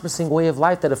 all-encompassing way of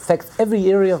life that affects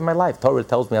every area of my life. Torah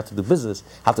tells me how to do business,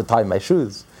 how to tie my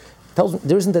shoes. It tells me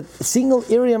there isn't a single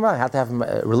area in my life, how to have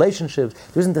relationships.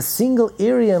 There isn't a single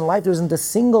area in life, there isn't a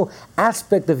single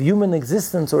aspect of human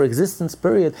existence or existence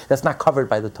period that's not covered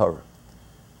by the Torah.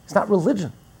 It's not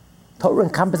religion. Torah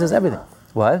encompasses everything.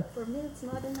 What? For me, it's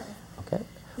not enough. Okay.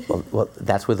 Well,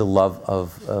 that's where the love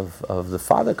of the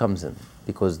Father comes in,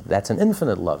 because that's an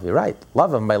infinite love. You're right.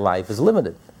 Love of my life is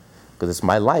limited, because it's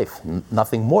my life,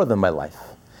 nothing more than my life.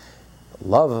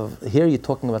 Here you're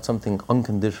talking about something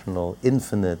unconditional,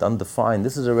 infinite, undefined.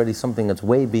 This is already something that's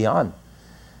way beyond.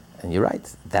 And you're right.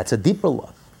 That's a deeper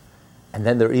love. And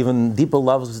then there are even deeper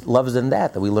loves than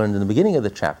that we learned in the beginning of the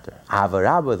chapter. Ahava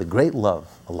Rabbah, the great love,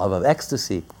 a love of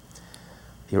ecstasy.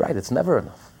 You're right, it's never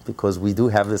enough, because we do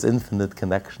have this infinite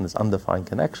connection, this undefined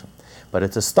connection. But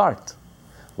it's a start.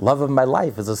 Love of my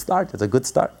life is a start. It's a good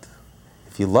start.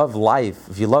 If you love life,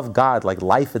 if you love God like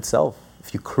life itself,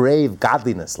 if you crave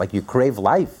godliness like you crave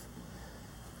life,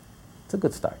 it's a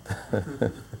good start.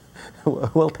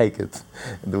 We'll take it,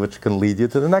 which can lead you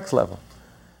to the next level.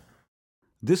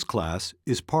 This class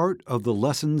is part of the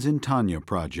Lessons in Tanya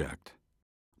project.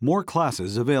 More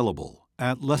classes available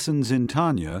at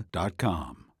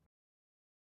lessonsintanya.com.